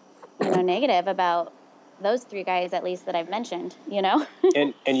negative about those three guys, at least that I've mentioned.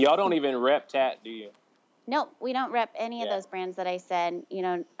 And y'all don't even rep Tat, do you? No, we don't rep any of those brands that I said.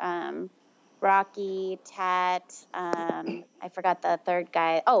 Rocky, Tat, I forgot the third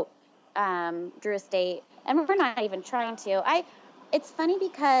guy. Oh, Drew Estate. And we're not even trying to. It's funny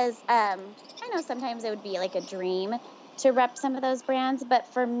because I know sometimes it would be like a dream to rep some of those brands, but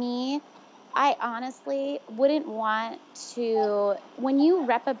for me, I honestly wouldn't want to. When you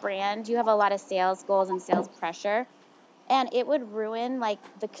rep a brand, you have a lot of sales goals and sales pressure, and it would ruin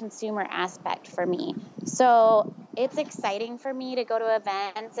the consumer aspect for me. So it's exciting for me to go to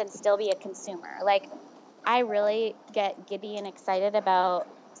events and still be a consumer. I really get giddy and excited about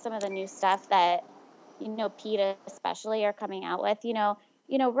some of the new stuff that Pete especially are coming out with.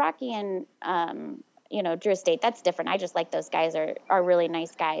 Rocky and Drew Estate, that's different. I just like those guys are really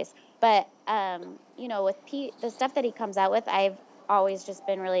nice guys. But with Pete, the stuff that he comes out with, I've always just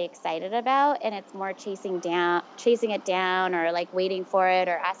been really excited about, and it's more chasing it down, or waiting for it,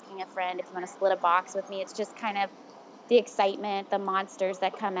 or asking a friend if you want to split a box with me. It's just kind of the excitement, the monsters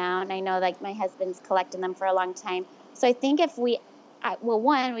that come out. And I know my husband's collecting them for a long time. So I think if we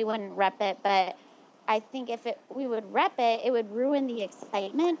one, we wouldn't rep it, but I think if we would rep it, it would ruin the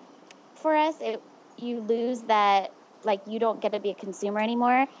excitement for us. You lose that, like, you don't get to be a consumer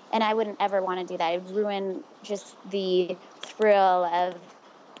anymore, and I wouldn't ever want to do that. It would ruin just the thrill of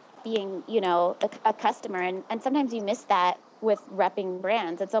being, a customer, and sometimes you miss that with repping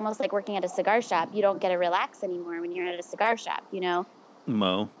brands. It's almost like working at a cigar shop. You don't get to relax anymore when you're at a cigar shop,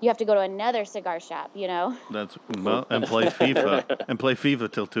 Mo. You have to go to another cigar shop, That's Mo, and play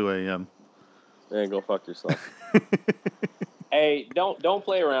FIFA till 2 a.m. Yeah, go fuck yourself. Hey, don't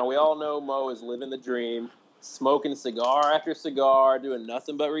play around. We all know Mo is living the dream, smoking cigar after cigar, doing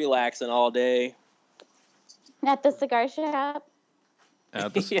nothing but relaxing all day. At the cigar shop.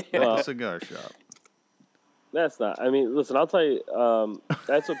 At the cigar shop. That's not. I mean, listen, I'll tell you.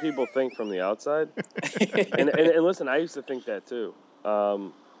 That's what people think from the outside. and listen, I used to think that too. But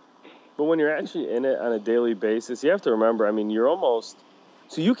when you're actually in it on a daily basis, you have to remember. I mean, you're almost.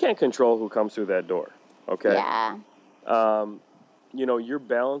 So you can't control who comes through that door. Okay. Yeah. You're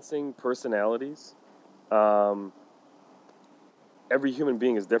balancing personalities. Every human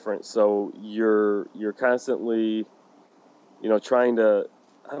being is different, so you're constantly, trying to.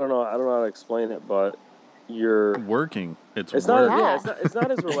 I don't know how to explain it, but you're working. It's work. not. Yeah, it's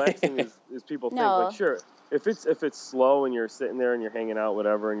not as relaxing as people think. No. Like, sure, if it's slow and you're sitting there and you're hanging out,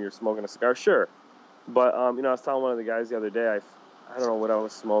 whatever, and you're smoking a cigar, sure. But I was telling one of the guys the other day, I don't know what I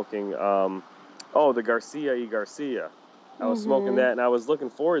was smoking. The Garcia y Garcia. I was smoking that, and I was looking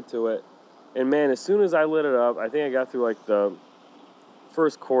forward to it. And man, as soon as I lit it up, I think I got through like the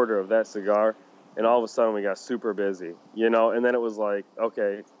first quarter of that cigar, and all of a sudden we got super busy, and then it was like,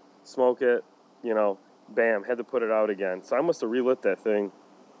 okay, smoke it, bam, had to put it out again. So I must have relit that thing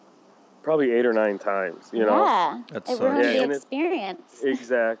probably 8 or 9 times, Yeah, That's it ruined the experience.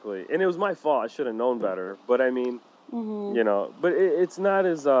 Exactly. And it was my fault. I should have known better. But I mean, but it's not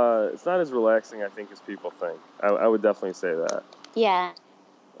as relaxing, I think, as people think. I would definitely say that. Yeah.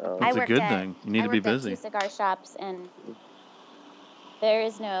 It's a good thing. You need to be busy. I worked at 2 cigar shops, and there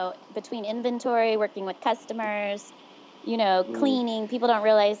is no, between inventory, working with customers, cleaning. People don't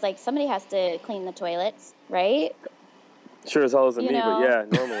realize, like, somebody has to clean the toilets, right? Sure as hell isn't me, but yeah,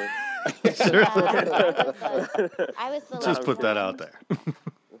 normally. I was the just put that out there.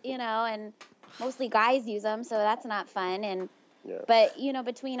 And mostly guys use them, so that's not fun. And but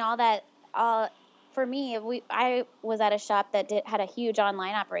between all that, for me, I was at a shop that had a huge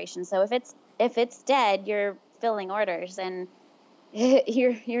online operation. So if it's dead, you're filling orders, and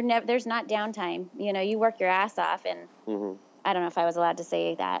you're never, there's not downtime. You work your ass off, and I don't know if I was allowed to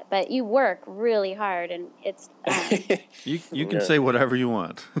say that, but you work really hard, and it's you can say whatever you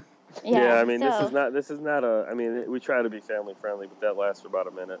want. Yeah, I mean, this is not a. I mean, we try to be family friendly, but that lasts for about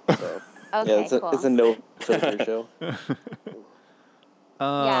a minute. So okay, cool. It's a no filter show.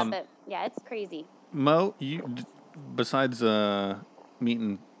 But it's crazy. Mo, you besides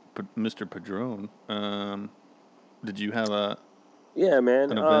meeting Mr. Padron, did you have an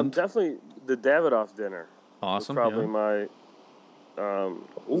event? Definitely the Davidoff dinner. Awesome. Was probably my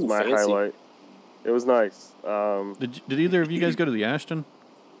fancy. highlight. It was nice. Did either of you guys go to the Ashton?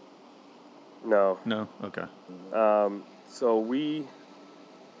 No. No. Okay.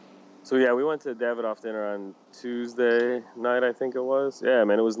 We went to Davidoff dinner on Tuesday night, I think it was. Yeah,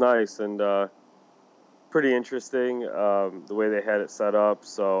 man, it was nice and pretty interesting the way they had it set up.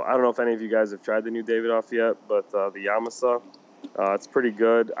 So I don't know if any of you guys have tried the new Davidoff yet, but the Yamasa, it's pretty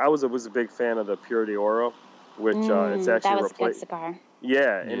good. I was a big fan of the Pure de Oro, which it's actually that was a good cigar.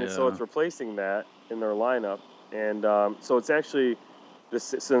 Yeah, and so it's replacing that in their lineup, and so it's actually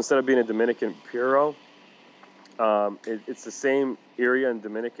so instead of being a Dominican Puro, it's the same area in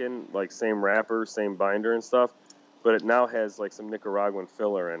Dominican, like same wrapper, same binder and stuff, but it now has like some Nicaraguan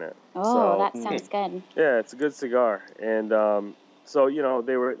filler in it. Oh, that sounds good. Yeah, it's a good cigar, and so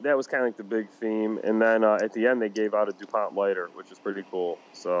that was kind of like the big theme, and then at the end they gave out a DuPont lighter, which is pretty cool.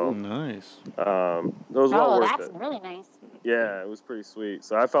 So nice. It was well worth it. That's really nice. Yeah, it was pretty sweet.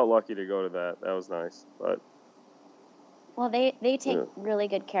 So I felt lucky to go to that. That was nice, but. Well, they take really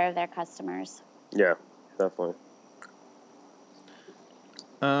good care of their customers. Yeah, definitely.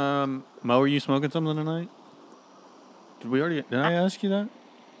 Mo, were you smoking something tonight? Did I ask you that?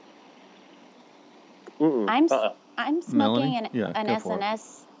 I'm smoking Melanie? an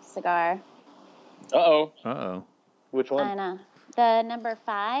SNS cigar. Uh-oh. Which one? I know. The number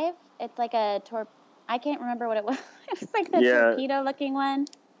 5. It's like a I can't remember what it was. It was like the torpedo-looking one.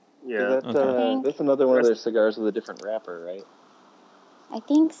 Yeah. That's another one of their cigars with a different wrapper, right? I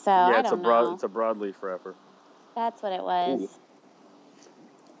think so. Yeah, I don't know. It's a broadleaf wrapper. That's what it was.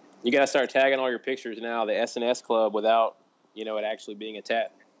 You gotta start tagging all your pictures now. The SNS Club without it actually being a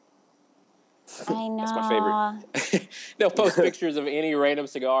tat. I know. That's my favorite. They'll post pictures of any random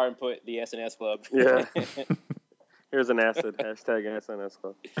cigar and put the SNS Club. Yeah. Here's an acid. Hashtag SNS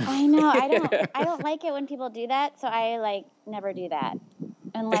Club. I know. I don't like it when people do that, so I like never do that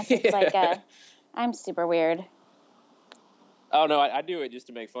unless it's like I'm super weird. Oh no, I do it just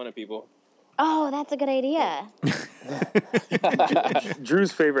to make fun of people. Oh, that's a good idea.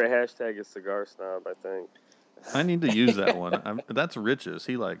 Drew's favorite hashtag is cigar snob, I think. I need to use that one. That's Rich's.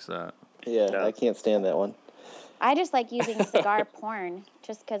 He likes that. Yeah, I can't stand that one. I just like using cigar porn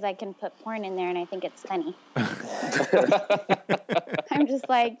just because I can put porn in there and I think it's funny. I'm just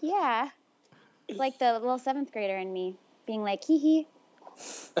like, yeah. It's like the little 7th grader in me being like, hee hee.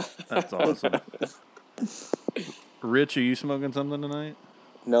 That's awesome. Rich, are you smoking something tonight?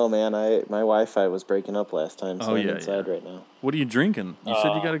 No, man. My Wi-Fi was breaking up last time, so I'm inside right now. What are you drinking? You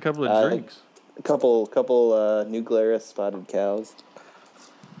said you got a couple of drinks. A couple New Glarus Spotted Cows.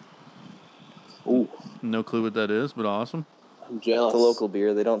 Ooh. No clue what that is, but awesome. I'm jealous. It's a local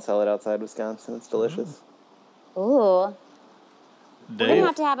beer. They don't sell it outside Wisconsin. It's delicious. Ooh. Dave? We're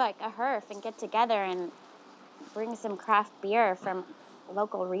going to have like a herf and get together and bring some craft beer from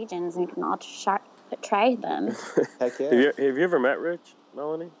local regions and we can all try them. Heck yeah. Have you ever met Rich,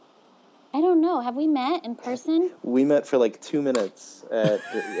 Melanie? I don't know. Have we met in person? We met for like 2 minutes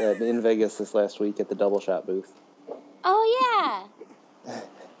in Vegas this last week at the Double Shot booth. Oh, yeah.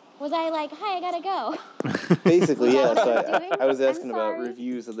 Was I like, hi, I gotta go? Basically, yeah. So I was asking about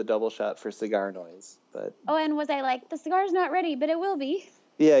reviews of the Double Shot for cigar noise, but. Oh, and was I like, the cigar's not ready, but it will be?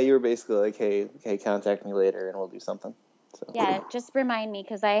 Yeah, you were basically like, hey, contact me later and we'll do something. So. Yeah, just remind me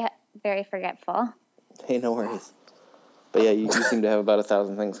because I'm very forgetful. Hey, no worries. But yeah, you seem to have about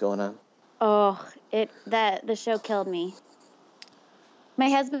 1,000 things going on. Oh, the show killed me. My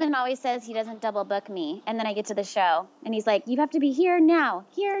husband always says he doesn't double book me, and then I get to the show, and he's like, you have to be here now,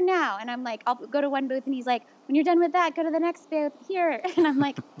 and I'm like, I'll go to one booth, and he's like, when you're done with that, go to the next booth, here, and I'm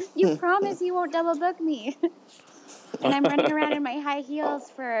like, you promise you won't double book me? And I'm running around in my high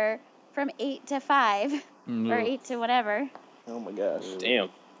heels from 8 to 5, or 8 to whatever. Oh my gosh. Damn,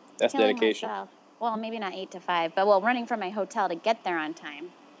 that's Killing dedication. myself. Well, maybe not 8 to 5, but running from my hotel to get there on time.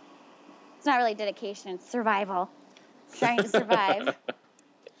 It's not really dedication, it's survival. Trying to survive.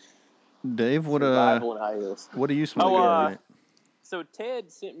 Dave, what high heels. What are you smoking tonight? So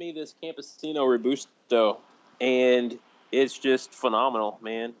Ted sent me this Campesino Robusto, and it's just phenomenal,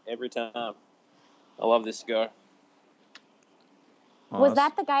 man. Every time, I love this cigar. Awesome. Was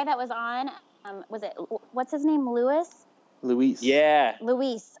that the guy that was on? Was it what's his name? Luis. Yeah.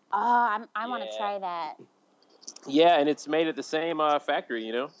 Luis. Oh, I want to try that. Yeah, and it's made at the same factory,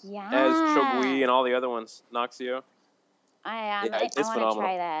 Yeah. as Chogui and all the other ones, Noxio. I want to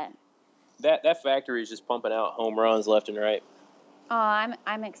try that. That factory is just pumping out home runs left and right. Oh,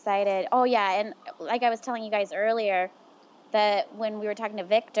 I'm excited. Oh yeah, and like I was telling you guys earlier, that when we were talking to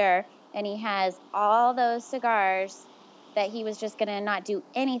Victor, and he has all those cigars that he was just gonna not do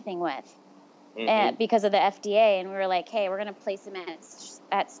anything with, because of the FDA, and we were like, hey, we're gonna place them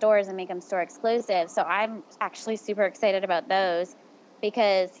at stores and make them store exclusive. So I'm actually super excited about those.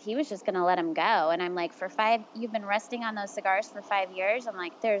 Because he was just going to let him go. And I'm like, you've been resting on those cigars for 5 years? I'm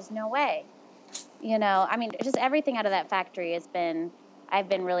like, there's no way. I mean, just everything out of that factory I've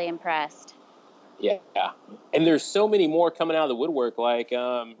been really impressed. Yeah. And there's so many more coming out of the woodwork, like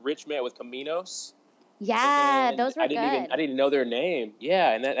Rich met with Caminos. Yeah, those were good. I didn't even know their name.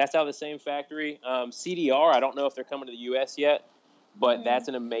 Yeah, and that's out of the same factory. CDR, I don't know if they're coming to the U.S. yet, but that's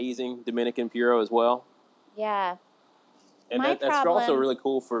an amazing Dominican Puro as well. Yeah. And that's also really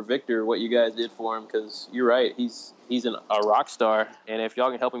cool for Victor, what you guys did for him, because you're right, he's a rock star, and if y'all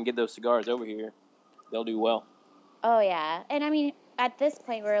can help him get those cigars over here, they'll do well. Oh, yeah. And I mean, at this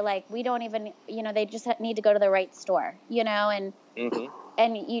point, we're like, we don't even, they just need to go to the right store, and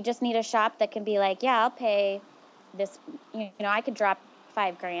you just need a shop that can be like, yeah, I'll pay this, I could drop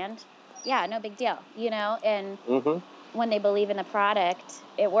 $5,000. Yeah, no big deal, and when they believe in the product,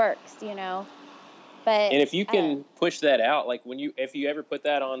 it works, But, and if you can push that out, like if you ever put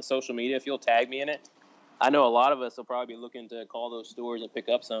that on social media, if you'll tag me in it, I know a lot of us will probably be looking to call those stores and pick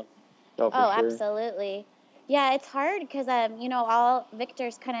up some. Oh, sure. Absolutely. Yeah, it's hard because, all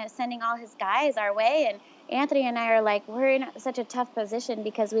Victor's kind of sending all his guys our way, and Anthony and I are like, we're in such a tough position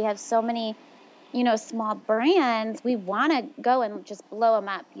because we have so many, small brands. We want to go and just blow them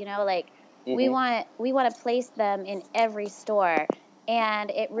up, we want to place them in every store. And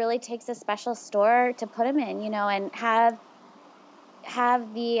it really takes a special store to put them in, and have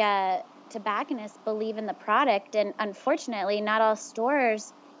the tobacconists believe in the product. And unfortunately, not all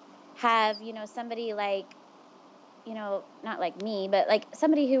stores have, somebody like not like me, but like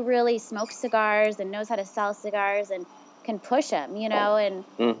somebody who really smokes cigars and knows how to sell cigars and can push them, and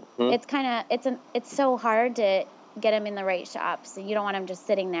it's so hard to get them in the right shops. So you don't want them just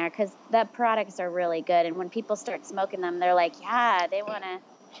sitting there because the products are really good. And when people start smoking them, they're like, yeah, they want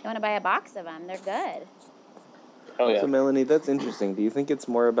to buy a box of them. They're good. Oh yeah. So Melanie, that's interesting. Do you think it's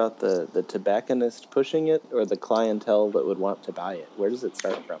more about the tobacconist pushing it or the clientele that would want to buy it? Where does it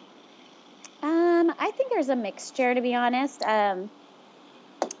start from? I think there's a mixture, to be honest. I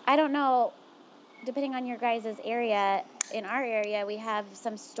don't know, depending on your guys' area. In our area, we have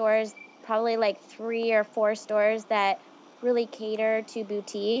some stores, probably like 3 or 4 stores that really cater to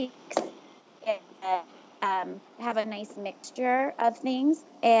boutiques and have a nice mixture of things,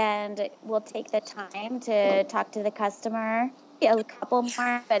 and we'll take the time to talk to the customer. A couple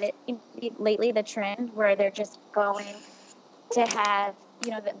more, but lately the trend where they're just going to have,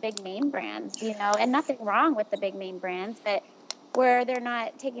 the big name brands, and nothing wrong with the big name brands, but where they're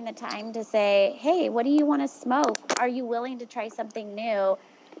not taking the time to say, hey, what do you want to smoke? Are you willing to try something new?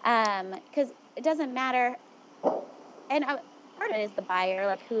 Because it doesn't matter. And part of it is the buyer,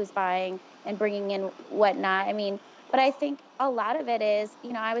 like who's buying and bringing in whatnot. I mean, but I think a lot of it is,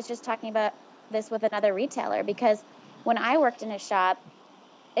 I was just talking about this with another retailer, because when I worked in a shop,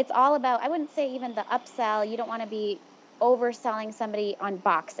 it's all about, I wouldn't say even the upsell. You don't want to be overselling somebody on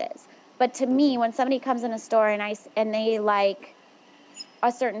boxes. But to me, when somebody comes in a store and they like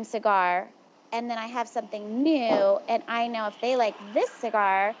a certain cigar, and then I have something new, and I know if they like this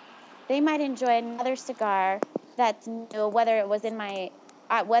cigar, they might enjoy another cigar that's new, whether it was in my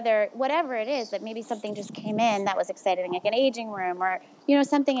whatever it is, that maybe something just came in that was exciting, like an aging room or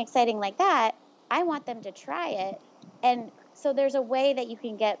something exciting like that. I want them to try it. And so there's a way that you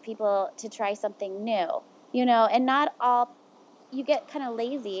can get people to try something new, and not all. You get kind of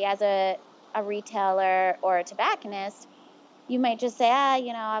lazy as a retailer or a tobacconist. You might just say,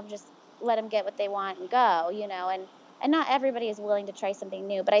 I'll just let them get what they want and go, and not everybody is willing to try something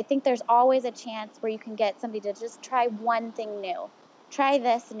new. But I think there's always a chance where you can get somebody to just try one thing new, try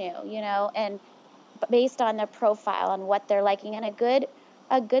this new, and based on their profile, on what they're liking. And a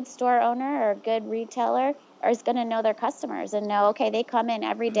good store owner or a good retailer is going to know their customers and know, okay, they come in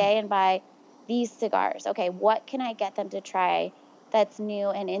every day and buy these cigars. Okay, what can I get them to try that's new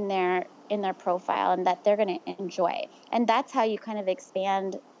and in their profile and that they're going to enjoy? And that's how you kind of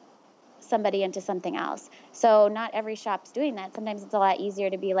expand somebody into something else. So not every shop's doing that. Sometimes it's a lot easier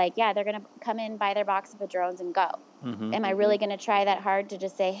to be like, yeah, they're going to come in, buy their box of Padrones and go. Am I really going to try that hard to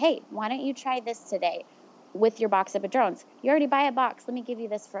just say, hey, why don't you try this today with your box of Padrones? You already buy a box. Let me give you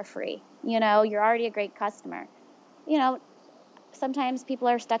this for free. You're already a great customer. Sometimes people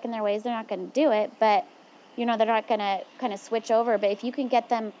are stuck in their ways. They're not going to do it, but, they're not going to kind of switch over. But if you can get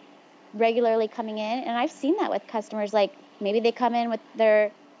them regularly coming in, and I've seen that with customers, like maybe they come in with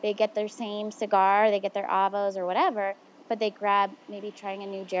they get their same cigar, they get their Avos or whatever, but they grab maybe trying a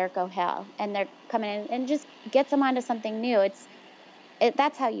new Jericho Hill, and they're coming in and just gets them onto something new.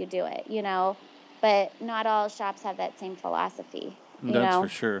 That's how you do it, but not all shops have that same philosophy. That's for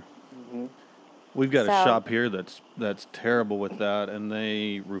sure. We've got a shop here that's terrible with that, and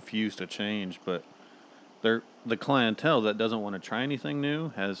they refuse to change. But the clientele that doesn't want to try anything new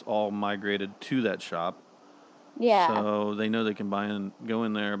has all migrated to that shop. Yeah. So they know they can go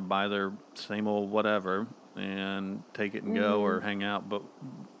in there, buy their same old whatever, and take it and go or hang out. But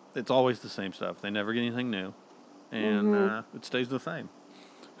it's always the same stuff. They never get anything new, and it stays the same.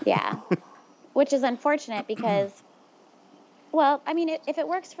 Yeah, which is unfortunate because, well, I mean, if it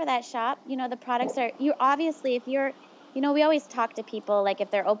works for that shop, the products are, you obviously, if you're, we always talk to people, like if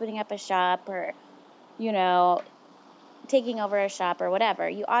they're opening up a shop or, taking over a shop or whatever,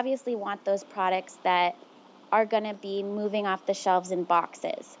 you obviously want those products that are going to be moving off the shelves in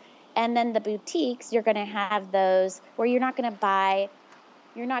boxes. And then the boutiques, you're going to have those where you're not going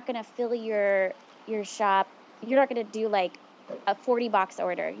to fill your shop. You're not going to do like a 40 box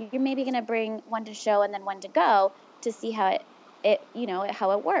order. You're maybe going to bring one to show and then one to go to see how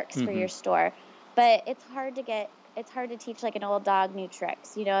how it works for your store. But it's hard to teach like an old dog new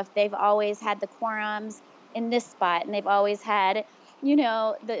tricks. If they've always had the quorums in this spot and they've always had,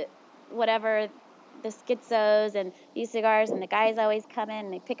 the whatever, the schizos and these cigars, and the guys always come in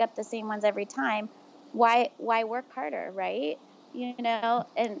and they pick up the same ones every time. Why work harder, right?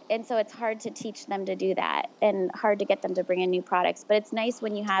 And so it's hard to teach them to do that and hard to get them to bring in new products. But it's nice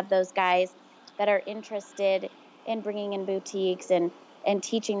when you have those guys that are interested in bringing in boutiques and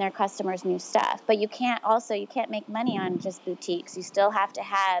teaching their customers new stuff. But you can't make money on just boutiques. You still have to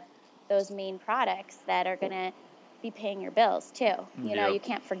have those main products that are going to be paying your bills too. You know, you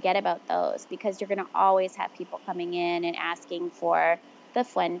can't forget about those because you're going to always have people coming in and asking for the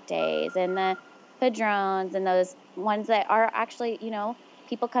Fuentes and the Padrones and those ones that are actually, you know,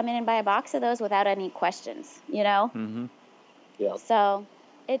 people come in and buy a box of those without any questions, you know? Mm-hmm. Yeah. So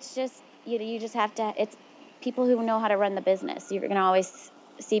it's just, you just have to, it's people who know how to run the business. You're going to always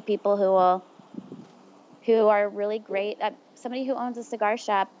see people who are really great. Somebody who owns a cigar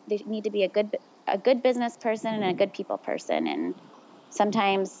shop, they need to be a good business person and a good people person. And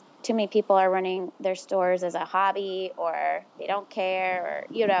sometimes too many people are running their stores as a hobby, or they don't care,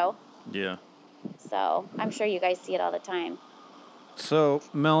 or, you know. Yeah. So I'm sure you guys see it all the time. So,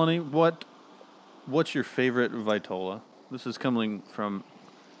 Melanie, what's your favorite Vitola? This is coming from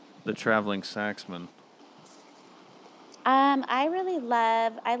the traveling saxman.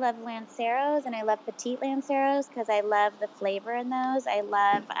 I love Lanceros, and I love Petite Lanceros because I love the flavor in those. I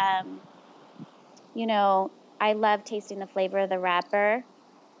love, you know, I love tasting the flavor of the wrapper.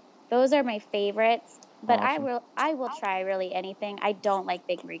 Those are my favorites, but Awesome. I will try really anything. I don't like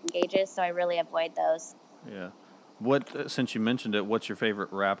big ring gauges, so I really avoid those. Yeah. Since you mentioned it, what's your favorite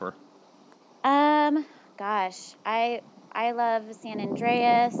wrapper? Gosh, I love San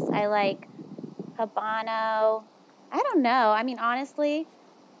Andreas. I like Habano. I don't know. I mean, honestly,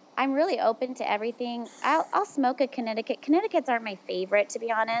 I'm really open to everything. I'll smoke a Connecticut. Connecticut's aren't my favorite, to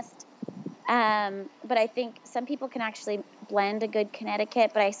be honest. But I think some people can actually blend a good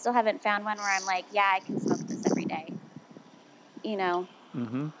Connecticut, but I still haven't found one where I'm like, yeah, I can smoke this every day. You know.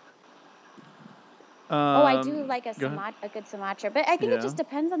 Mm-hmm. Oh, I do like Go ahead. a good Sumatra, but I think it Yeah. just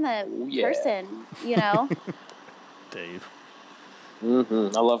depends on the Ooh, yeah. person, you know. Dave.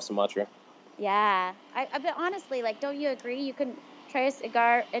 Mm-hmm. I love Sumatra. Yeah, but honestly, like, don't you agree? You can try a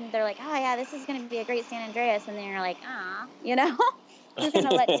cigar, and they're like, oh yeah, this is gonna be a great San Andreas, and then you're like, ah, you know, you're kind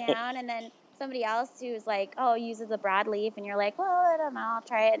of let down, and then somebody else who's like, oh, uses a broadleaf, and you're like, well, I don't know, I'll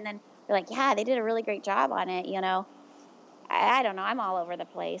try it, and then you're like, yeah, they did a really great job on it, you know. I don't know, I'm all over the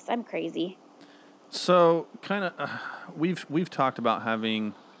place. I'm crazy. So, kind of, we've talked about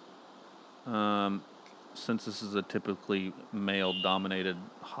having, since this is a typically male-dominated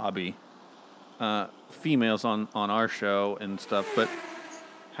hobby, females on our show and stuff. But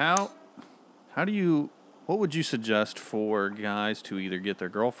how do you? What would you suggest for guys to either get their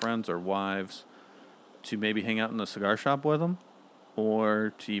girlfriends or wives to maybe hang out in the cigar shop with them,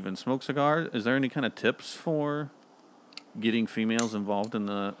 or to even smoke cigars? Is there any kind of tips for getting females involved in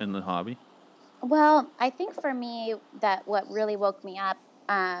the hobby? Well, I think for me that what really woke me up,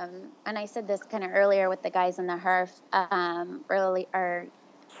 and I said this kind of earlier with the guys in the HERF,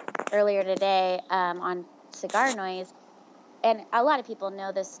 earlier today, on cigar noise, and a lot of people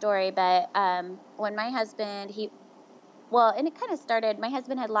know this story, but when my husband, and it kind of started, my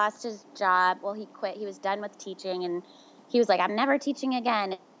husband had lost his job. Well, he quit. He was done with teaching, and he was like, I'm never teaching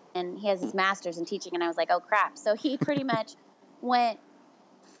again. And he has his master's in teaching, and I was like, oh crap. So he pretty much went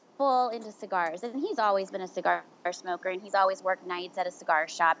full into cigars, and he's always been a cigar smoker, and he's always worked nights at a cigar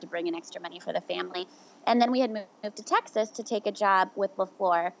shop to bring in extra money for the family. And then we had moved to Texas to take a job with La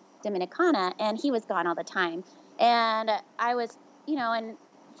Flor Dominicana, and he was gone all the time. And I was, you know, and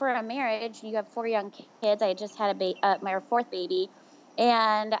for a marriage, you have 4 young kids. I had just had my 4th baby,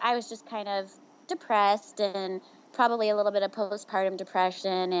 and I was just kind of depressed and probably a little bit of postpartum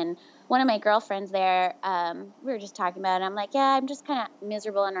depression. And one of my girlfriends there, we were just talking about it. I'm like, yeah, I'm just kind of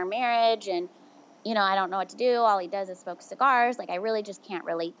miserable in our marriage, and you know, I don't know what to do. All he does is smoke cigars. Like, I really just can't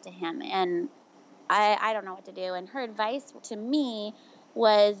relate to him, and I don't know what to do. And her advice to me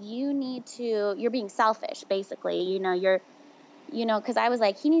was, you're being selfish, basically. Because I was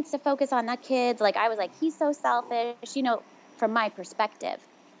like, he needs to focus on the kids. Like, I was like, he's so selfish, from my perspective.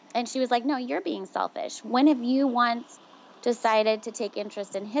 And she was like, no, you're being selfish. When have you once decided to take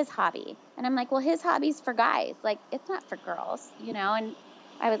interest in his hobby? And I'm like, well, his hobby's for guys. Like, it's not for girls, And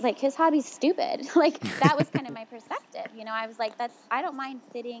I was like, his hobby's stupid. Like, that was kind of my perspective. I was like, I don't mind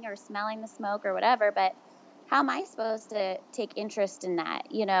sitting or smelling the smoke or whatever, but how am I supposed to take interest in that,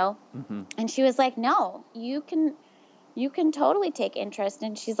 Mm-hmm. And she was like, no, you can totally take interest.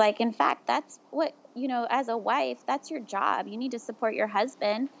 And she's like, in fact, that's what, as a wife, that's your job. You need to support your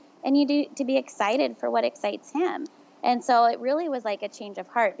husband, and you need to be excited for what excites him. And so it really was like a change of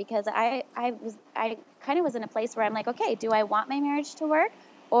heart, because I kind of was in a place where I'm like, okay, do I want my marriage to work,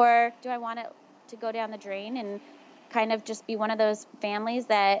 or do I want it to go down the drain and kind of just be one of those families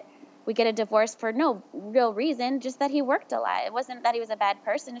that we get a divorce for no real reason, just that he worked a lot. It wasn't that he was a bad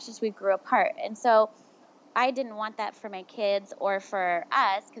person. It's just we grew apart. And so I didn't want that for my kids or for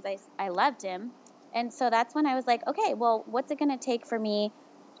us, because I loved him. And so that's when I was like, okay, well, what's it going to take for me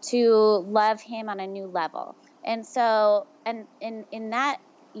to love him on a new level? And so, and in that,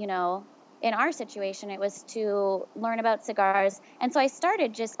 you know, in our situation, it was to learn about cigars. And so I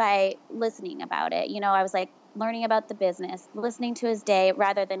started just by listening about it. You know, I was like learning about the business, listening to his day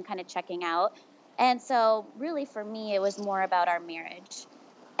rather than kind of checking out. And so really for me, it was more about our marriage.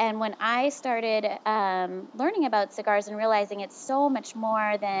 And when I started learning about cigars and realizing it's so much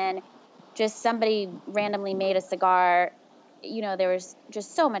more than just somebody randomly made a cigar, you know, there was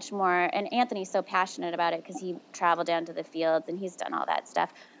just so much more. And Anthony's so passionate about it because he traveled down to the fields and he's done all that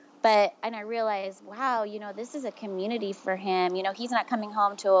stuff. And I realized, wow, you know, this is a community for him. You know, he's not coming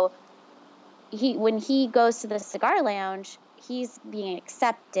home when he goes to the cigar lounge, he's being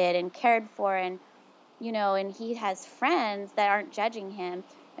accepted and cared for, and, you know, and he has friends that aren't judging him.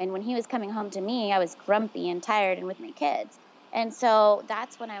 And when he was coming home to me, I was grumpy and tired and with my kids. And so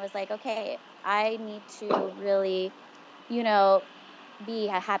that's when I was like, okay, I need to really, you know, be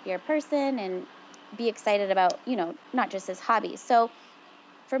a happier person and be excited about, you know, not just his hobbies. So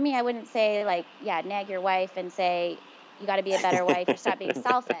for me, I wouldn't say like, yeah, nag your wife and say, you got to be a better wife or stop being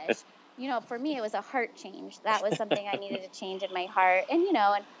selfish. You know, for me, it was a heart change. That was something I needed to change in my heart. And, you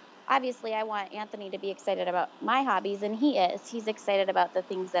know, and obviously I want Anthony to be excited about my hobbies, and he is. He's excited about the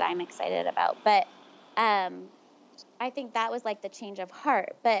things that I'm excited about. But I think that was like the change of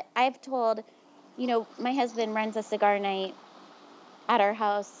heart. But I've told, you know, my husband runs a cigar night at our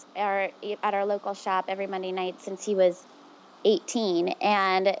house or at our local shop every Monday night since he was 18,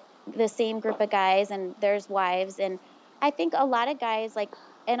 and the same group of guys, and there's wives. And I think a lot of guys, like,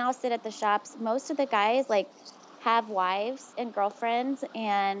 and I'll sit at the shops, most of the guys like have wives and girlfriends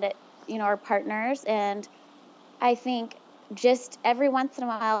and, you know, are partners. And I think just every once in a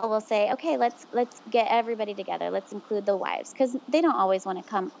while we'll say, okay, let's get everybody together, let's include the wives, because they don't always want to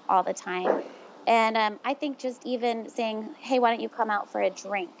come all the time. And I think just even saying, hey, why don't you come out for a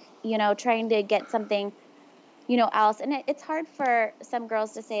drink, you know, trying to get something, you know, else. And it's hard for some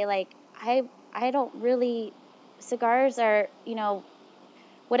girls to say, like, I don't really, cigars are, you know,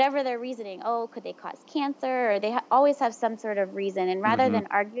 whatever their reasoning. Oh, could they cause cancer? Or they always have some sort of reason. And rather than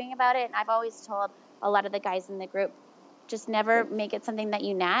arguing about it, and I've always told a lot of the guys in the group, just never make it something that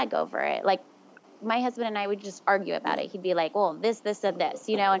you nag over it. Like, my husband and I would just argue about it. He'd be like, well, this, and this,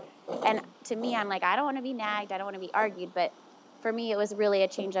 you know, and to me, I'm like, I don't want to be nagged. I don't want to be argued. But for me, it was really a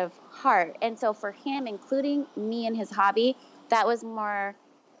change of heart. And so for him, including me in his hobby, that was more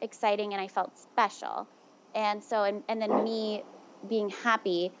exciting, and I felt special. And so, and then me being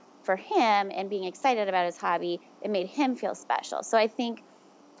happy for him and being excited about his hobby, it made him feel special. So I think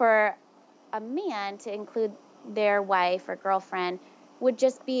for a man to include their wife or girlfriend would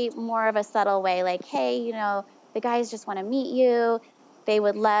just be more of a subtle way, like, hey, you know, the guys just want to meet you. They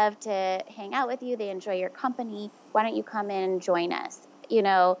would love to hang out with you. They enjoy your company. Why don't you come in and join us? You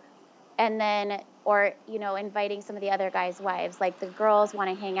know, and then, or, you know, inviting some of the other guys' wives, like the girls want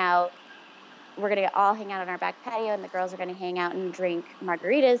to hang out. We're going to all hang out on our back patio, and the girls are going to hang out and drink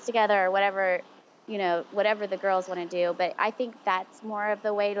margaritas together or whatever, you know, whatever the girls want to do. But I think that's more of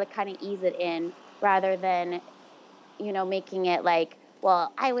the way to kind of ease it in rather than, you know, making it like,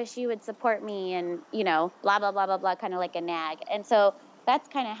 well, I wish you would support me and, you know, blah, blah, blah, blah, blah, kind of like a nag. And so that's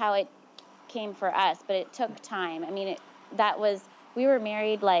kind of how it came for us, but it took time. I mean, we were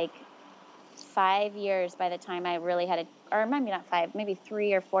married like 5 years by the time I really had or maybe not 5, maybe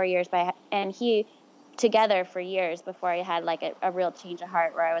 3 or 4 years and he together for years before I had like a real change of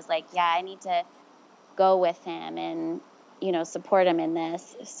heart where I was like, yeah, I need to go with him and, you know, support him in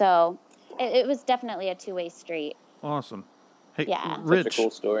this. So it was definitely a two-way street. Awesome. Hey, Yeah. Rich. Such a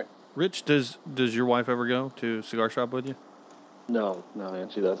cool story. Rich, does your wife ever go to cigar shop with you? No, man,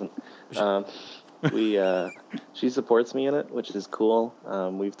 she doesn't. She supports me in it, which is cool.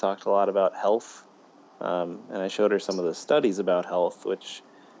 We've talked a lot about health, and I showed her some of the studies about health, which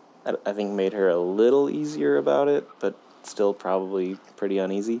I think made her a little easier about it, but still probably pretty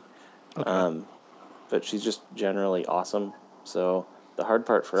uneasy. Okay. But she's just generally awesome. So the hard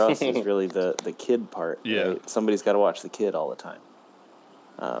part for us is really the kid part. Yeah. Right? Somebody's got to watch the kid all the time.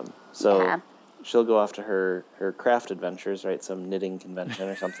 So she'll go off to her craft adventures, right? Some knitting convention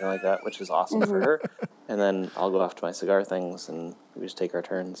or something like that, which is awesome for her. And then I'll go off to my cigar things, and we just take our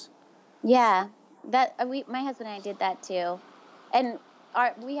turns. Yeah, my husband and I did that too, and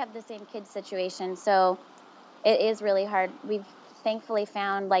we have the same kid situation, so it is really hard. We've thankfully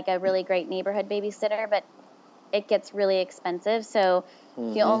found like a really great neighborhood babysitter, but it gets really expensive. So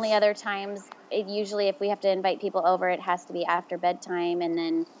the only other times, usually if we have to invite people over, it has to be after bedtime, and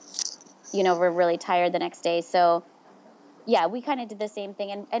then, you know, we're really tired the next day. So yeah, we kind of did the same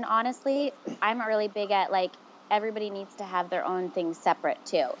thing. And honestly, I'm really big at like, everybody needs to have their own thing separate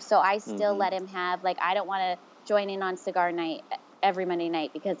too. So I still let him have, like, I don't want to joining on cigar night every Monday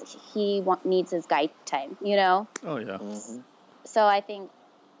night because he needs his guy time, you know? Oh, yeah. Mm-hmm. So I think,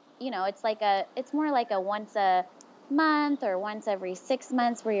 you know, it's more like a once a month or once every 6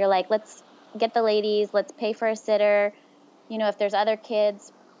 months where you're like, let's get the ladies, let's pay for a sitter. You know, if there's other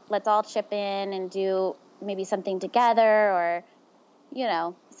kids, let's all chip in and do maybe something together or, you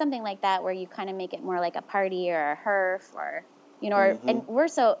know, something like that where you kind of make it more like a party or a herf or, you know, or, and we're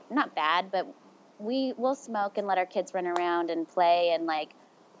so not bad, but we'll smoke and let our kids run around and play. And like,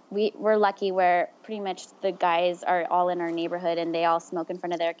 we're lucky where pretty much the guys are all in our neighborhood and they all smoke in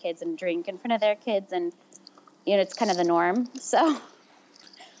front of their kids and drink in front of their kids. And, you know, it's kind of the norm. So.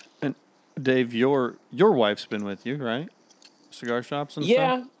 And Dave, your wife's been with you, right? Cigar shops and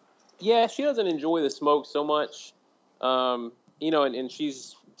stuff? Yeah, she doesn't enjoy the smoke so much. You know, and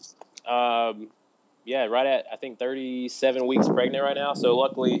she's, right at, I think, 37 weeks pregnant right now. So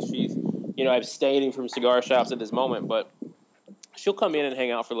luckily she's, you know, abstaining from cigar shops at this moment, but she'll come in and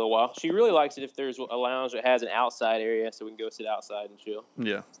hang out for a little while. She really likes it if there's a lounge that has an outside area so we can go sit outside and chill.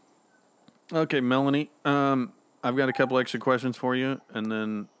 Yeah. Okay, Melanie, I've got a couple extra questions for you, and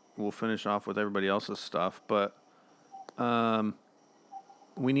then we'll finish off with everybody else's stuff. But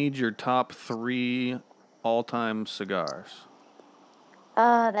we need your top 3 all-time cigars.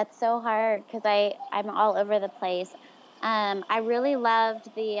 Oh, that's so hard because I'm all over the place. I really loved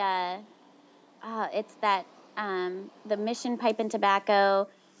it's that the Mission Pipe and Tobacco.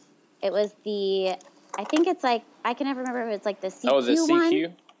 It was I think it's like, I can never remember if it's like the CQ Oh, the CQ?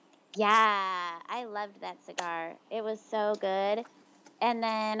 one. Yeah, I loved that cigar. It was so good. And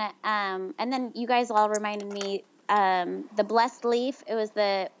then you guys all reminded me, the Blessed Leaf. It was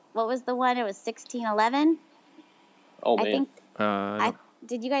what was the one? It was 1611. Oh, man. I think,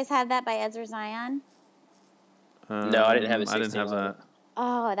 did you guys have that by Ezra Zion? No, I didn't have it. I didn't have that.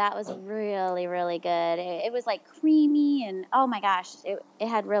 Oh, that was really, really good. It was like creamy and oh my gosh, it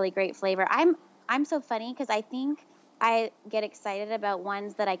had really great flavor. I'm so funny because I think I get excited about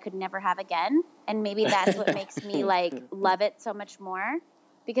ones that I could never have again, and maybe that's what makes me like love it so much more.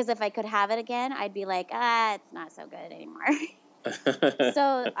 Because if I could have it again, I'd be like, it's not so good anymore.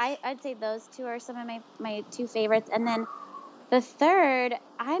 So I'd say those 2 are some of my 2 favorites, and then the third,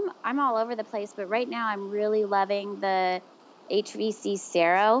 I'm all over the place, but right now I'm really loving the HVC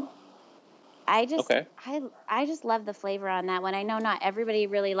Cero. I just love the flavor on that one. I know not everybody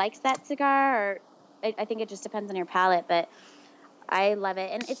really likes that cigar, or I think it just depends on your palate, but I love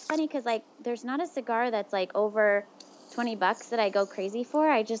it. And it's funny because like there's not a cigar that's like over $20 that I go crazy for.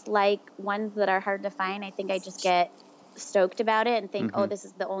 I just like ones that are hard to find. I think I just get stoked about it and think, oh, this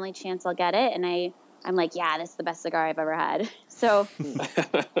is the only chance I'll get it, and I'm like, yeah, this is the best cigar I've ever had. So,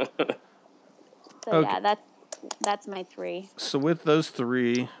 Okay. Yeah, that's my 3. So with those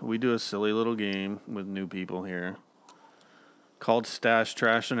 3, we do a silly little game with new people here called Stash,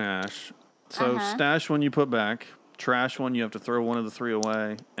 Trash, and Ash. So Stash one you put back, Trash one you have to throw one of the 3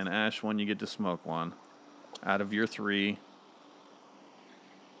 away, and Ash one you get to smoke one. Out of your 3,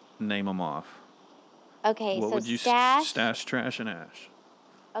 name them off. Okay, what so would you Stash, Trash, and Ash?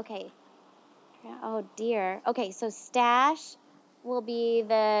 Okay. Oh dear. Okay, so Stash will be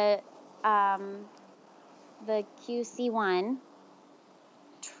the QC one.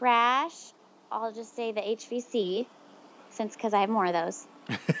 Trash, I'll just say the HVC, because I have more of those.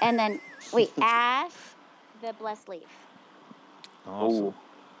 And then Ash, the Blessed Leaf. Awesome. Ooh.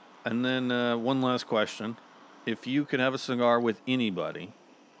 And then one last question: if you could have a cigar with anybody,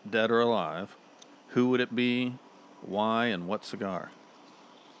 dead or alive, who would it be? Why and what cigar?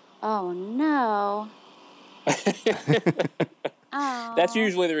 Oh no. Oh. That's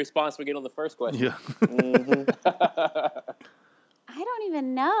usually the response we get on the first question. Yeah. I don't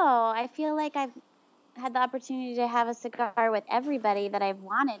even know. I feel like I've had the opportunity to have a cigar with everybody that I've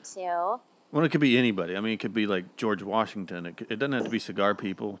wanted to. Well, it could be anybody. I mean, it could be like George Washington. It doesn't have to be cigar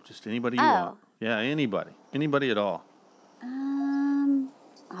people. Just anybody you want. Yeah, anybody. Anybody at all.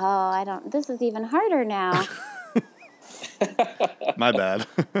 I don't. This is even harder now. My bad.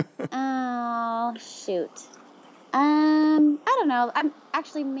 Oh, shoot. I don't know.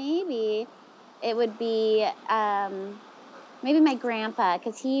 Maybe it would be maybe my grandpa,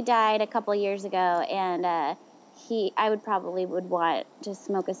 because he died a couple years ago, and I would probably want to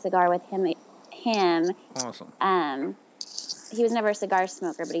smoke a cigar with him. Awesome. He was never a cigar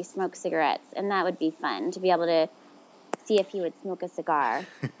smoker, but he smoked cigarettes, and that would be fun to be able to see if he would smoke a cigar.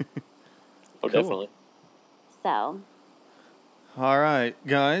 Oh, definitely. So. All right,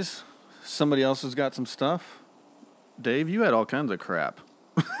 guys. Somebody else has got some stuff. Dave, you had all kinds of crap.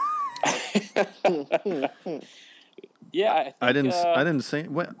 Yeah, I think, I didn't say.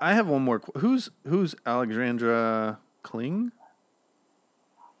 What, I have one more. Who's Alexandra Kling?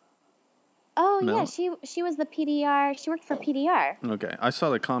 Oh No? yeah, she was the PDR. She worked for PDR. Okay, I saw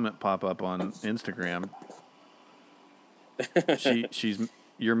the comment pop up on Instagram. She's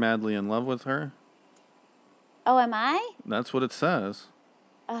you're madly in love with her. Oh, am I? That's what it says.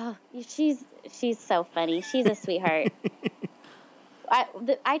 Oh, she's so funny. She's a sweetheart.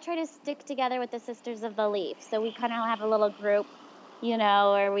 I try to stick together with the Sisters of the Leaf, so we kind of have a little group, you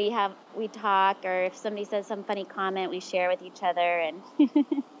know, or we talk, or if somebody says some funny comment, we share with each other, and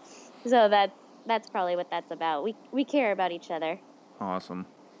so that's probably what that's about. We care about each other. Awesome.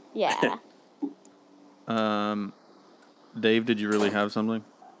 Yeah. Dave, did you really have something?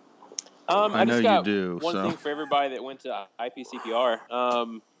 I know just you got do. one thing for everybody that went to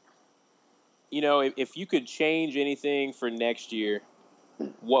IPCPR. You know, if you could change anything for next year,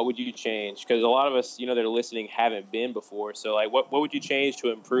 what would you change? Because a lot of us, you know, that are listening haven't been before. So, like, what would you change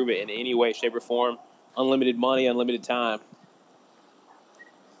to improve it in any way, shape, or form? Unlimited money, unlimited time.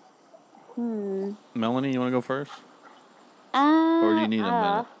 Melanie, you want to go first? Or do you need a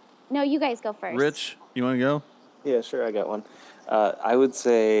minute? No, you guys go first. Rich, you want to go? Yeah, sure, I got one. I would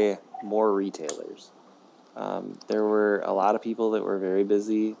say more retailers. There were a lot of people that were very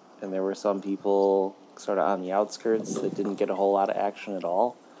busy, and there were some people sort of on the outskirts that didn't get a whole lot of action at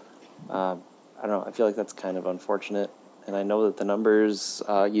all. I don't know, I feel like that's kind of unfortunate. And I know that the numbers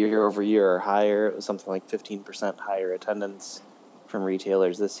year over year are higher. It was something like 15% higher attendance from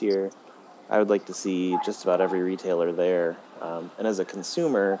retailers this year. I would like to see just about every retailer there. And as a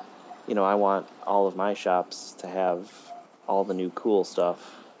consumer, you know, I want all of my shops to have all the new cool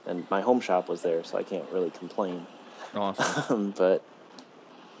stuff. And my home shop was there, so I can't really complain. Awesome. But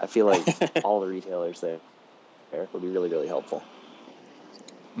I feel like all the retailers there would be really, really helpful.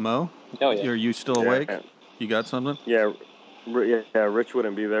 Mo? Oh, yeah. Are you still awake? You got something? Yeah, Rich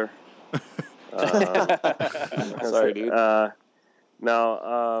wouldn't be there. Sorry, dude.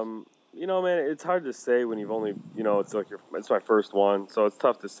 Now, you know, man, it's hard to say when you've only, you know, it's my first one, so it's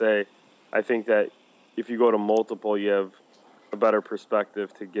tough to say. I think that if you go to multiple, you have a better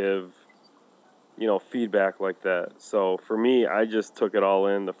perspective to give, you know, feedback like that. So for me, I just took it all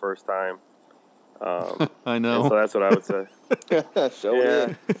in the first time. I know. So that's what I would say.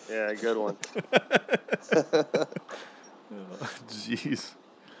 Yeah, good one. Jeez.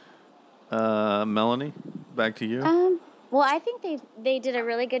 Melanie, back to you. Well, I think they did a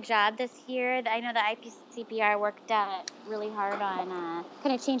really good job this year. I know the IPCPR worked really hard on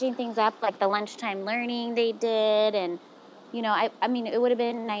kind of changing things up, like the lunchtime learning they did, and you know, I mean, it would have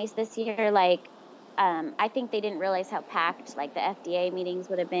been nice this year. Like, I think they didn't realize how packed like the FDA meetings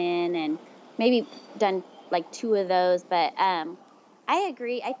would have been, and maybe done like 2 of those. But I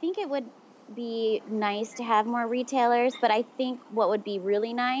agree. I think it would be nice to have more retailers, but I think what would be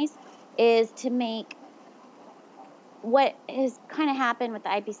really nice is to make what has kind of happened with the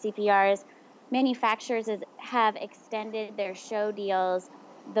IPCPR is manufacturers have extended their show deals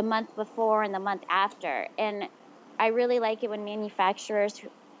the month before and the month after. And I really like it when manufacturers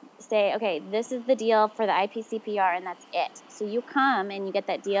say, okay, this is the deal for the IPCPR and that's it. So you come and you get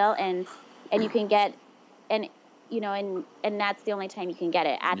that deal and you can get, and you know, and that's the only time you can get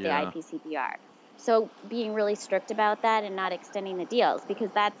it at the IPCPR. So being really strict about that and not extending the deals,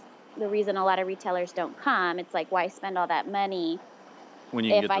 because that's the reason a lot of retailers don't come. It's like, why spend all that money when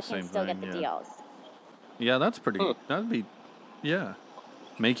you if get I the can same still thing, get the deals? Yeah, that's pretty. That'd be,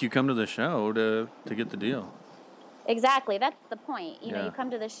 make you come to the show to get the deal. Exactly, that's the point. You know, you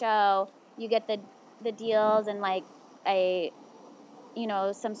come to the show, you get the deals and like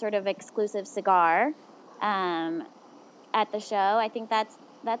some sort of exclusive cigar at the show. I think that's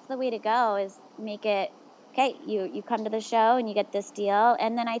the way to go, is make it okay. You come to the show and you get this deal.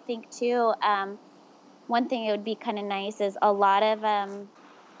 And then I think too, one thing it would be kind of nice is a lot of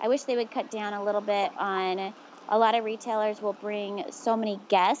I wish they would cut down a little bit on, a lot of retailers will bring so many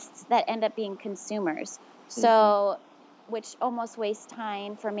guests that end up being consumers. So which almost wastes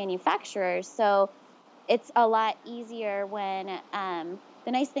time for manufacturers. So it's a lot easier when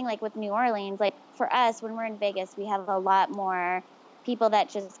the nice thing, like with New Orleans, like for us, when we're in Vegas, we have a lot more people that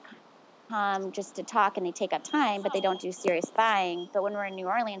just come just to talk and they take up time, but they don't do serious buying. But when we're in New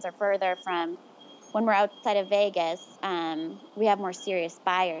Orleans or further from, when we're outside of Vegas, we have more serious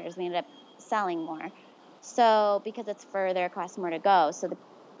buyers. We end up selling more. So because it's further, it costs more to go. So the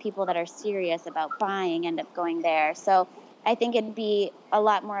people that are serious about buying end up going there. So I think it'd be a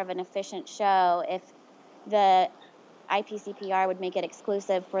lot more of an efficient show if the IPCPR would make it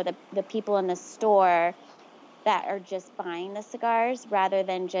exclusive for the people in the store that are just buying the cigars, rather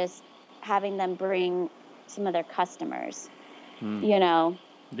than just having them bring some of their customers, Yeah.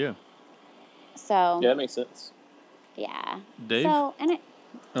 So. Yeah, that makes sense. Yeah. Dave? So,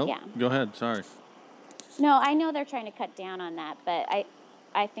 yeah. Go ahead. Sorry. No, I know they're trying to cut down on that, but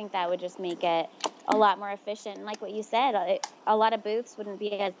I think that would just make it a lot more efficient. And like what you said, a lot of booths wouldn't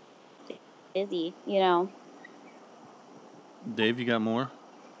be as busy, Dave, you got more?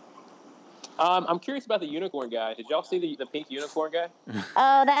 I'm curious about the unicorn guy. Did y'all see the pink unicorn guy?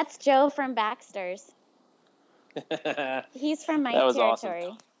 Oh, that's Joe from Baxter's. He's from my territory.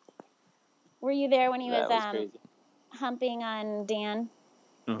 Awesome. Were you there when he was crazy. humping on Dan?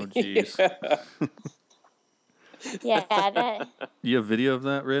 Oh, jeez. Yeah, that. You have video of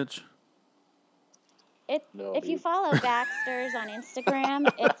that, Rich? If you follow Baxter's on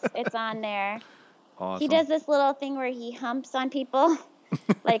Instagram, it's on there. Awesome. He does this little thing where he humps on people,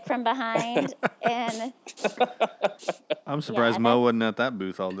 like from behind, and. I'm surprised Mo wasn't at that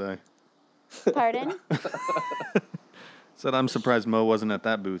booth all day. Pardon? Said I'm surprised Mo wasn't at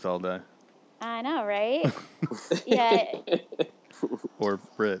that booth all day. I know, right? Yeah. Or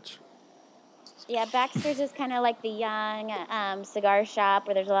Rich. Yeah, Baxter's is kind of like the young cigar shop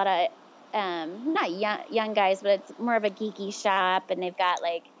where there's a lot of not young guys, but it's more of a geeky shop, and they've got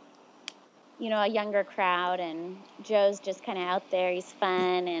like a younger crowd, and Joe's just kind of out there. He's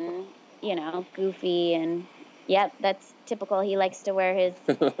fun and goofy, and yep, that's typical. He likes to wear his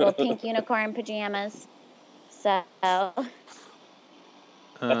little pink unicorn pajamas. So that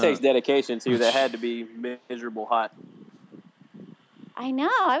takes dedication too. That had to be miserable hot. I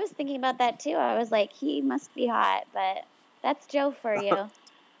know. I was thinking about that too. I was like, he must be hot, but that's Joe for you.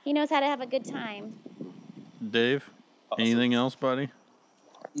 He knows how to have a good time. Dave, anything else, buddy?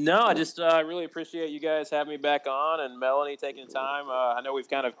 No, I just really appreciate you guys having me back on, and Melanie taking the time. I know we've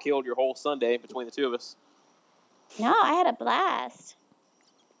kind of killed your whole Sunday between the two of us. No, I had a blast.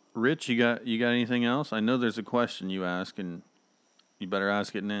 Rich, you got anything else? I know there's a question you ask, and you better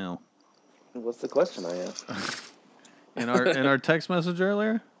ask it now. What's the question I asked? in our text message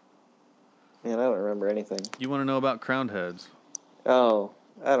earlier? Man, I don't remember anything. You want to know about crowned heads? Oh,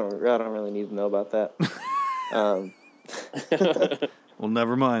 I don't really need to know about that. Well,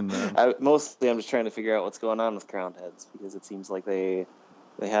 never mind then. I'm just trying to figure out what's going on with crowned heads, because it seems like they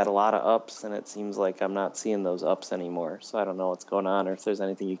had a lot of ups, and it seems like I'm not seeing those ups anymore. So I don't know what's going on, or if there's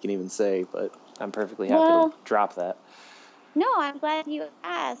anything you can even say, but I'm perfectly happy to drop that. No, I'm glad you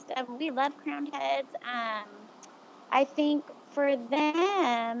asked. We love crowned heads. I think for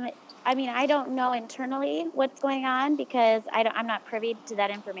them, I mean, I don't know internally what's going on because I'm not privy to that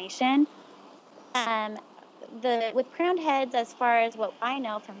information. With crowned heads, as far as what I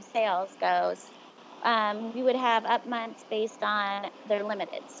know from sales goes, we would have up months based on their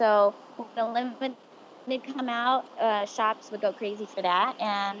limited. So when the limited come out, shops would go crazy for that.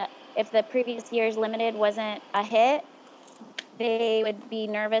 And if the previous year's limited wasn't a hit, they would be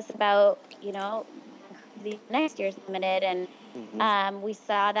nervous about, the next year's limited. And we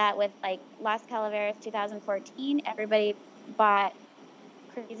saw that with like Las Calaveras 2014. Everybody bought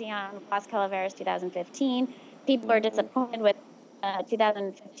crazy on Las Calaveras 2015. People are disappointed with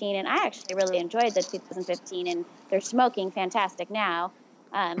 2015, and I actually really enjoyed the 2015, and they're smoking fantastic now.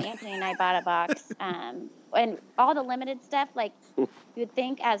 Anthony and I bought a box, and all the limited stuff, like you would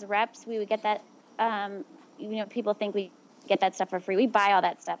think as reps we would get that. People think we get that stuff for free. We buy all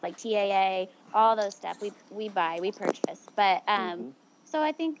that stuff, like TAA, all those stuff. We purchase. But so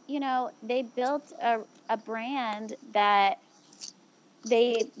I think they built a brand that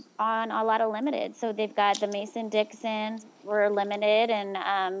they on a lot of limited. So they've got the Mason-Dixons were limited, and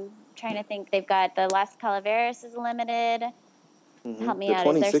trying to think, they've got the Las Calaveras is limited. Help me out.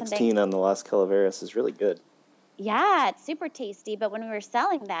 The 2016 is there something on the Las Calaveras is really good. Yeah, it's super tasty. But when we were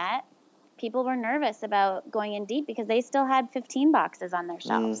selling that, people were nervous about going in deep because they still had 15 boxes on their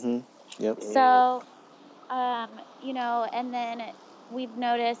shelves. Yep. So, and then we've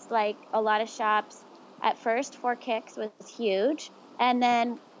noticed like a lot of shops at first, 4 Kicks was huge. And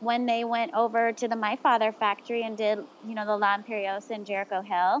then when they went over to the My Father factory and did, the La Imperiosa in Jericho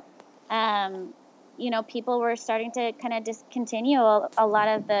Hill, people were starting to kind of discontinue a lot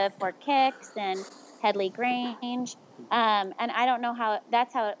of the 4 Kicks and Headley Grange. And I don't know how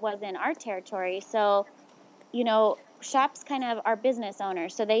it was in our territory. So, shops kind of are business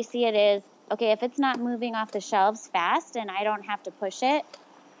owners. So they see it as, okay, if it's not moving off the shelves fast and I don't have to push it,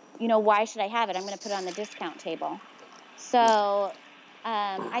 why should I have it? I'm going to put it on the discount table. So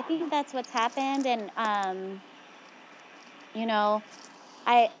I think that's what's happened. And,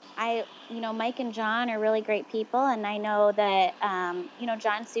 Mike and John are really great people. And I know that,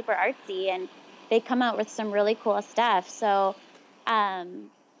 John's super artsy and they come out with some really cool stuff. So I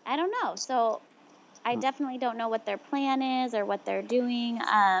don't know. So I definitely don't know what their plan is or what they're doing.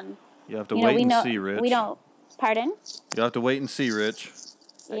 You have to wait and see, Rich. We don't. Pardon? You have to wait and see, Rich.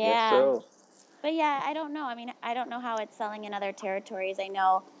 Yeah. I guess so. But yeah, I don't know. I mean, I don't know how it's selling in other territories. I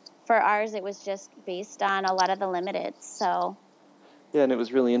know for ours, it was just based on a lot of the limited. So. Yeah, and it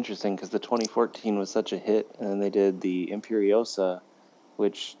was really interesting because the 2014 was such a hit, and then they did the Imperiosa,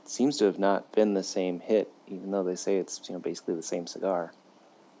 which seems to have not been the same hit, even though they say it's basically the same cigar.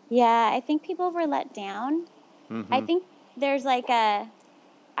 Yeah, I think people were let down. Mm-hmm. I think there's like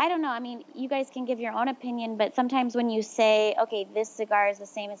I don't know. I mean, you guys can give your own opinion, but sometimes when you say, okay, this cigar is the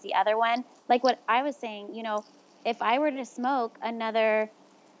same as the other one, like what I was saying, if I were to smoke another,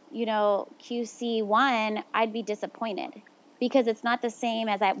 QC1, I'd be disappointed because it's not the same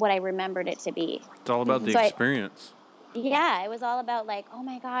as what I remembered it to be. It's all about the experience. It was all about like, oh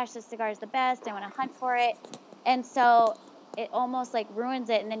my gosh, this cigar is the best. I want to hunt for it. And so it almost like ruins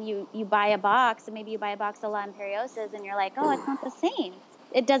it. And then you buy a box, and maybe you buy a box of La Imperiosas and you're like, oh, it's not the same.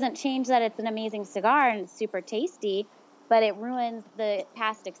 It doesn't change that it's an amazing cigar and it's super tasty, but it ruins the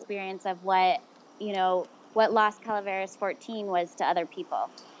past experience of what Las Calaveras 14 was to other people.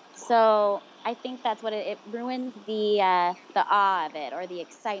 So I think that's what it ruins the awe of it or the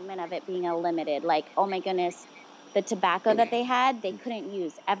excitement of it being a limited. Like, oh my goodness, the tobacco that they had, they couldn't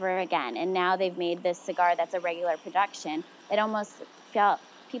use ever again. And now they've made this cigar that's a regular production. It almost felt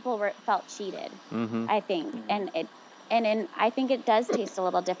cheated, I think. And I think it does taste a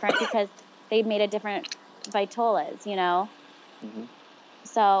little different because they made a different vitolas, Mm-hmm.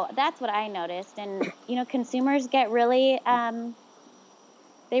 So that's what I noticed. And, consumers get really,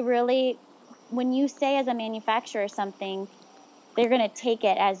 when you say as a manufacturer something, they're going to take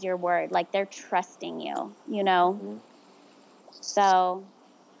it as your word. Like they're trusting you, Mm-hmm. So,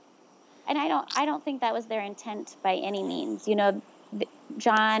 and I don't think that was their intent by any means.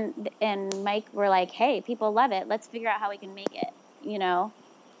 John and Mike were like, hey, people love it. Let's figure out how we can make it, Yeah.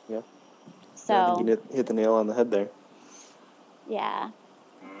 So. I think you hit the nail on the head there. Yeah.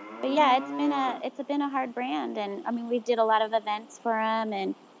 But yeah, it's been a hard brand. And I mean, we did a lot of events for them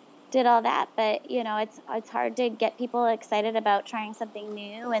and did all that, but it's hard to get people excited about trying something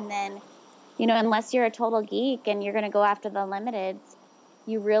new. And then, unless you're a total geek and you're going to go after the limiteds,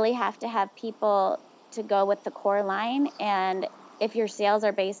 you really have to have people to go with the core line. And if your sales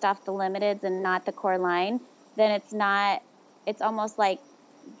are based off the limiteds and not the core line, then it's almost like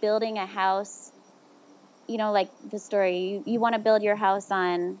building a house, like the story, you want to build your house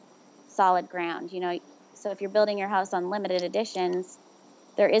on solid ground, so if you're building your house on limited editions,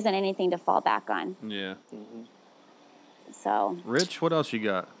 there isn't anything to fall back on. Yeah. Mm-hmm. So. Rich, what else you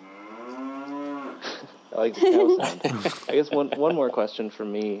got? I like the cow sound. I guess one more question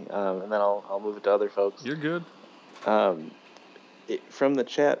from me, and then I'll move it to other folks. You're good. From the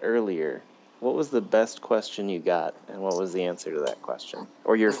chat earlier, what was the best question you got, and what was the answer to that question,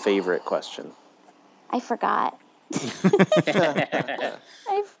 or your favorite question? I forgot. I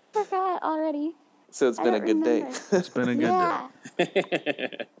forgot already. So it's been a good day. It's been a good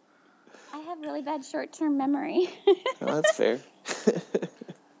day. I have really bad short-term memory. Well, that's fair.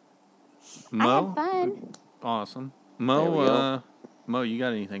 Mo? I had fun. Awesome. There we go. Mo, you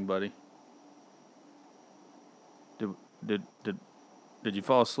got anything, buddy? Did you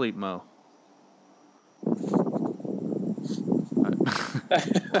fall asleep, Mo?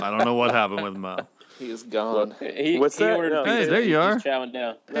 I don't know what happened with Mo. He is gone. What's that? No. Hey, there you are. He's chowing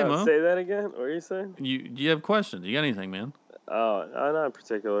down. Hey, Mo. Say that again. What are you saying? Do you have questions? You got anything, man? Oh, not in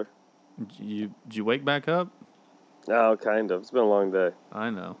particular. Did you wake back up? Oh, kind of. It's been a long day.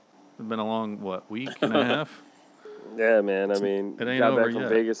 I know. It's been a long, week and a half? Yeah, man. I mean, It ain't got over back from yet.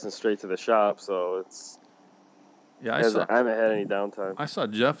 Vegas and straight to the shop, so it's. Yeah, I haven't had any downtime. I saw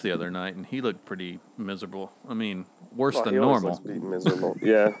Jeff the other night, and he looked pretty miserable. I mean, worse than He always normal. looks beat miserable.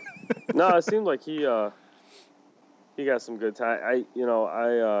 Yeah. No, it seemed like he got some good time. He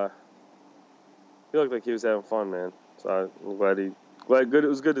looked like he was having fun, man. So I'm glad it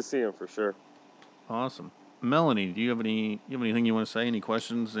was good to see him for sure. Awesome. Melanie, do you have anything you want to say? Any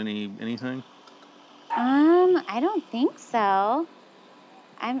questions? Anything? I don't think so.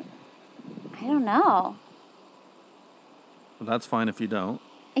 I don't know. Well, that's fine if you don't.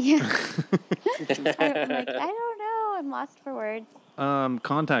 Yeah. I'm like, I don't know. I'm lost for words.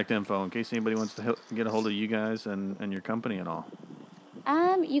 Contact info in case anybody wants to get a hold of you guys and your company and all.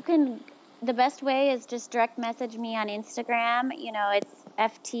 You can. The best way is just direct message me on Instagram. It's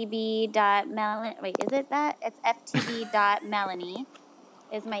ftb.melanie. Wait, is it that? It's ftb.melanie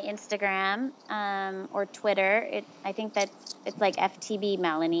is my Instagram, or Twitter. I think it's like FTB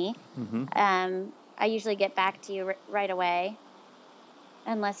Melanie. Mm-hmm. I usually get back to you right away.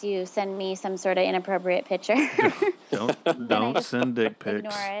 unless you send me some sort of inappropriate picture. Don't send dick pics.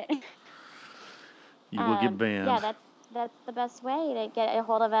 Ignore it. You will get banned. Yeah, that's the best way to get a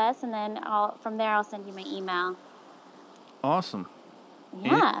hold of us, and then from there I'll send you my email. Awesome.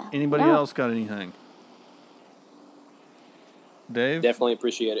 Yeah. Anybody else got anything? Dave? Definitely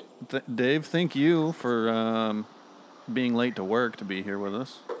appreciate it. Dave, thank you for being late to work to be here with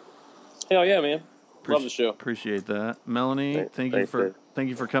us. Hell yeah, man. Love the show. Appreciate that. Melanie, thank you for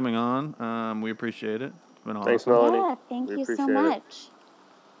coming on. We appreciate it. It's been awesome. Thanks, Melanie. Yeah, thank you so much.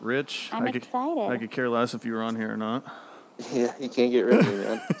 Rich, I'm excited. I could care less if you were on here or not. Yeah, you can't get rid of me,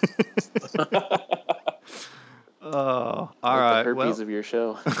 man. Oh, all like right. The herpes of your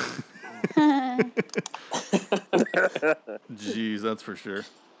show. Jeez, that's for sure.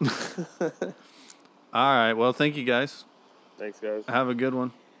 All right. Well, thank you guys. Thanks, guys. Have a good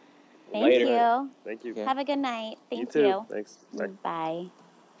one. Thank you. Thank you. Yeah. Have a good night. Thank you. You. Thanks. Bye. Bye.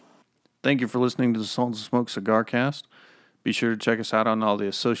 Thank you for listening to the Sultans and Smoke Cigar Cast. Be sure to check us out on all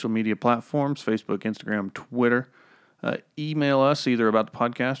the social media platforms, Facebook, Instagram, Twitter. Email us either about the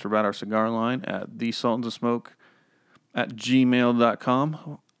podcast or about our cigar line at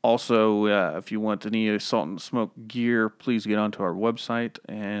thesultansandsmoke@gmail.com. Also, if you want any Sultan Smoke gear, please get onto our website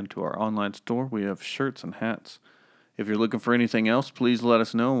and to our online store. We have shirts and hats. If you're looking for anything else, please let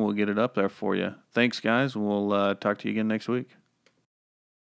us know and we'll get it up there for you. Thanks, guys. We'll talk to you again next week.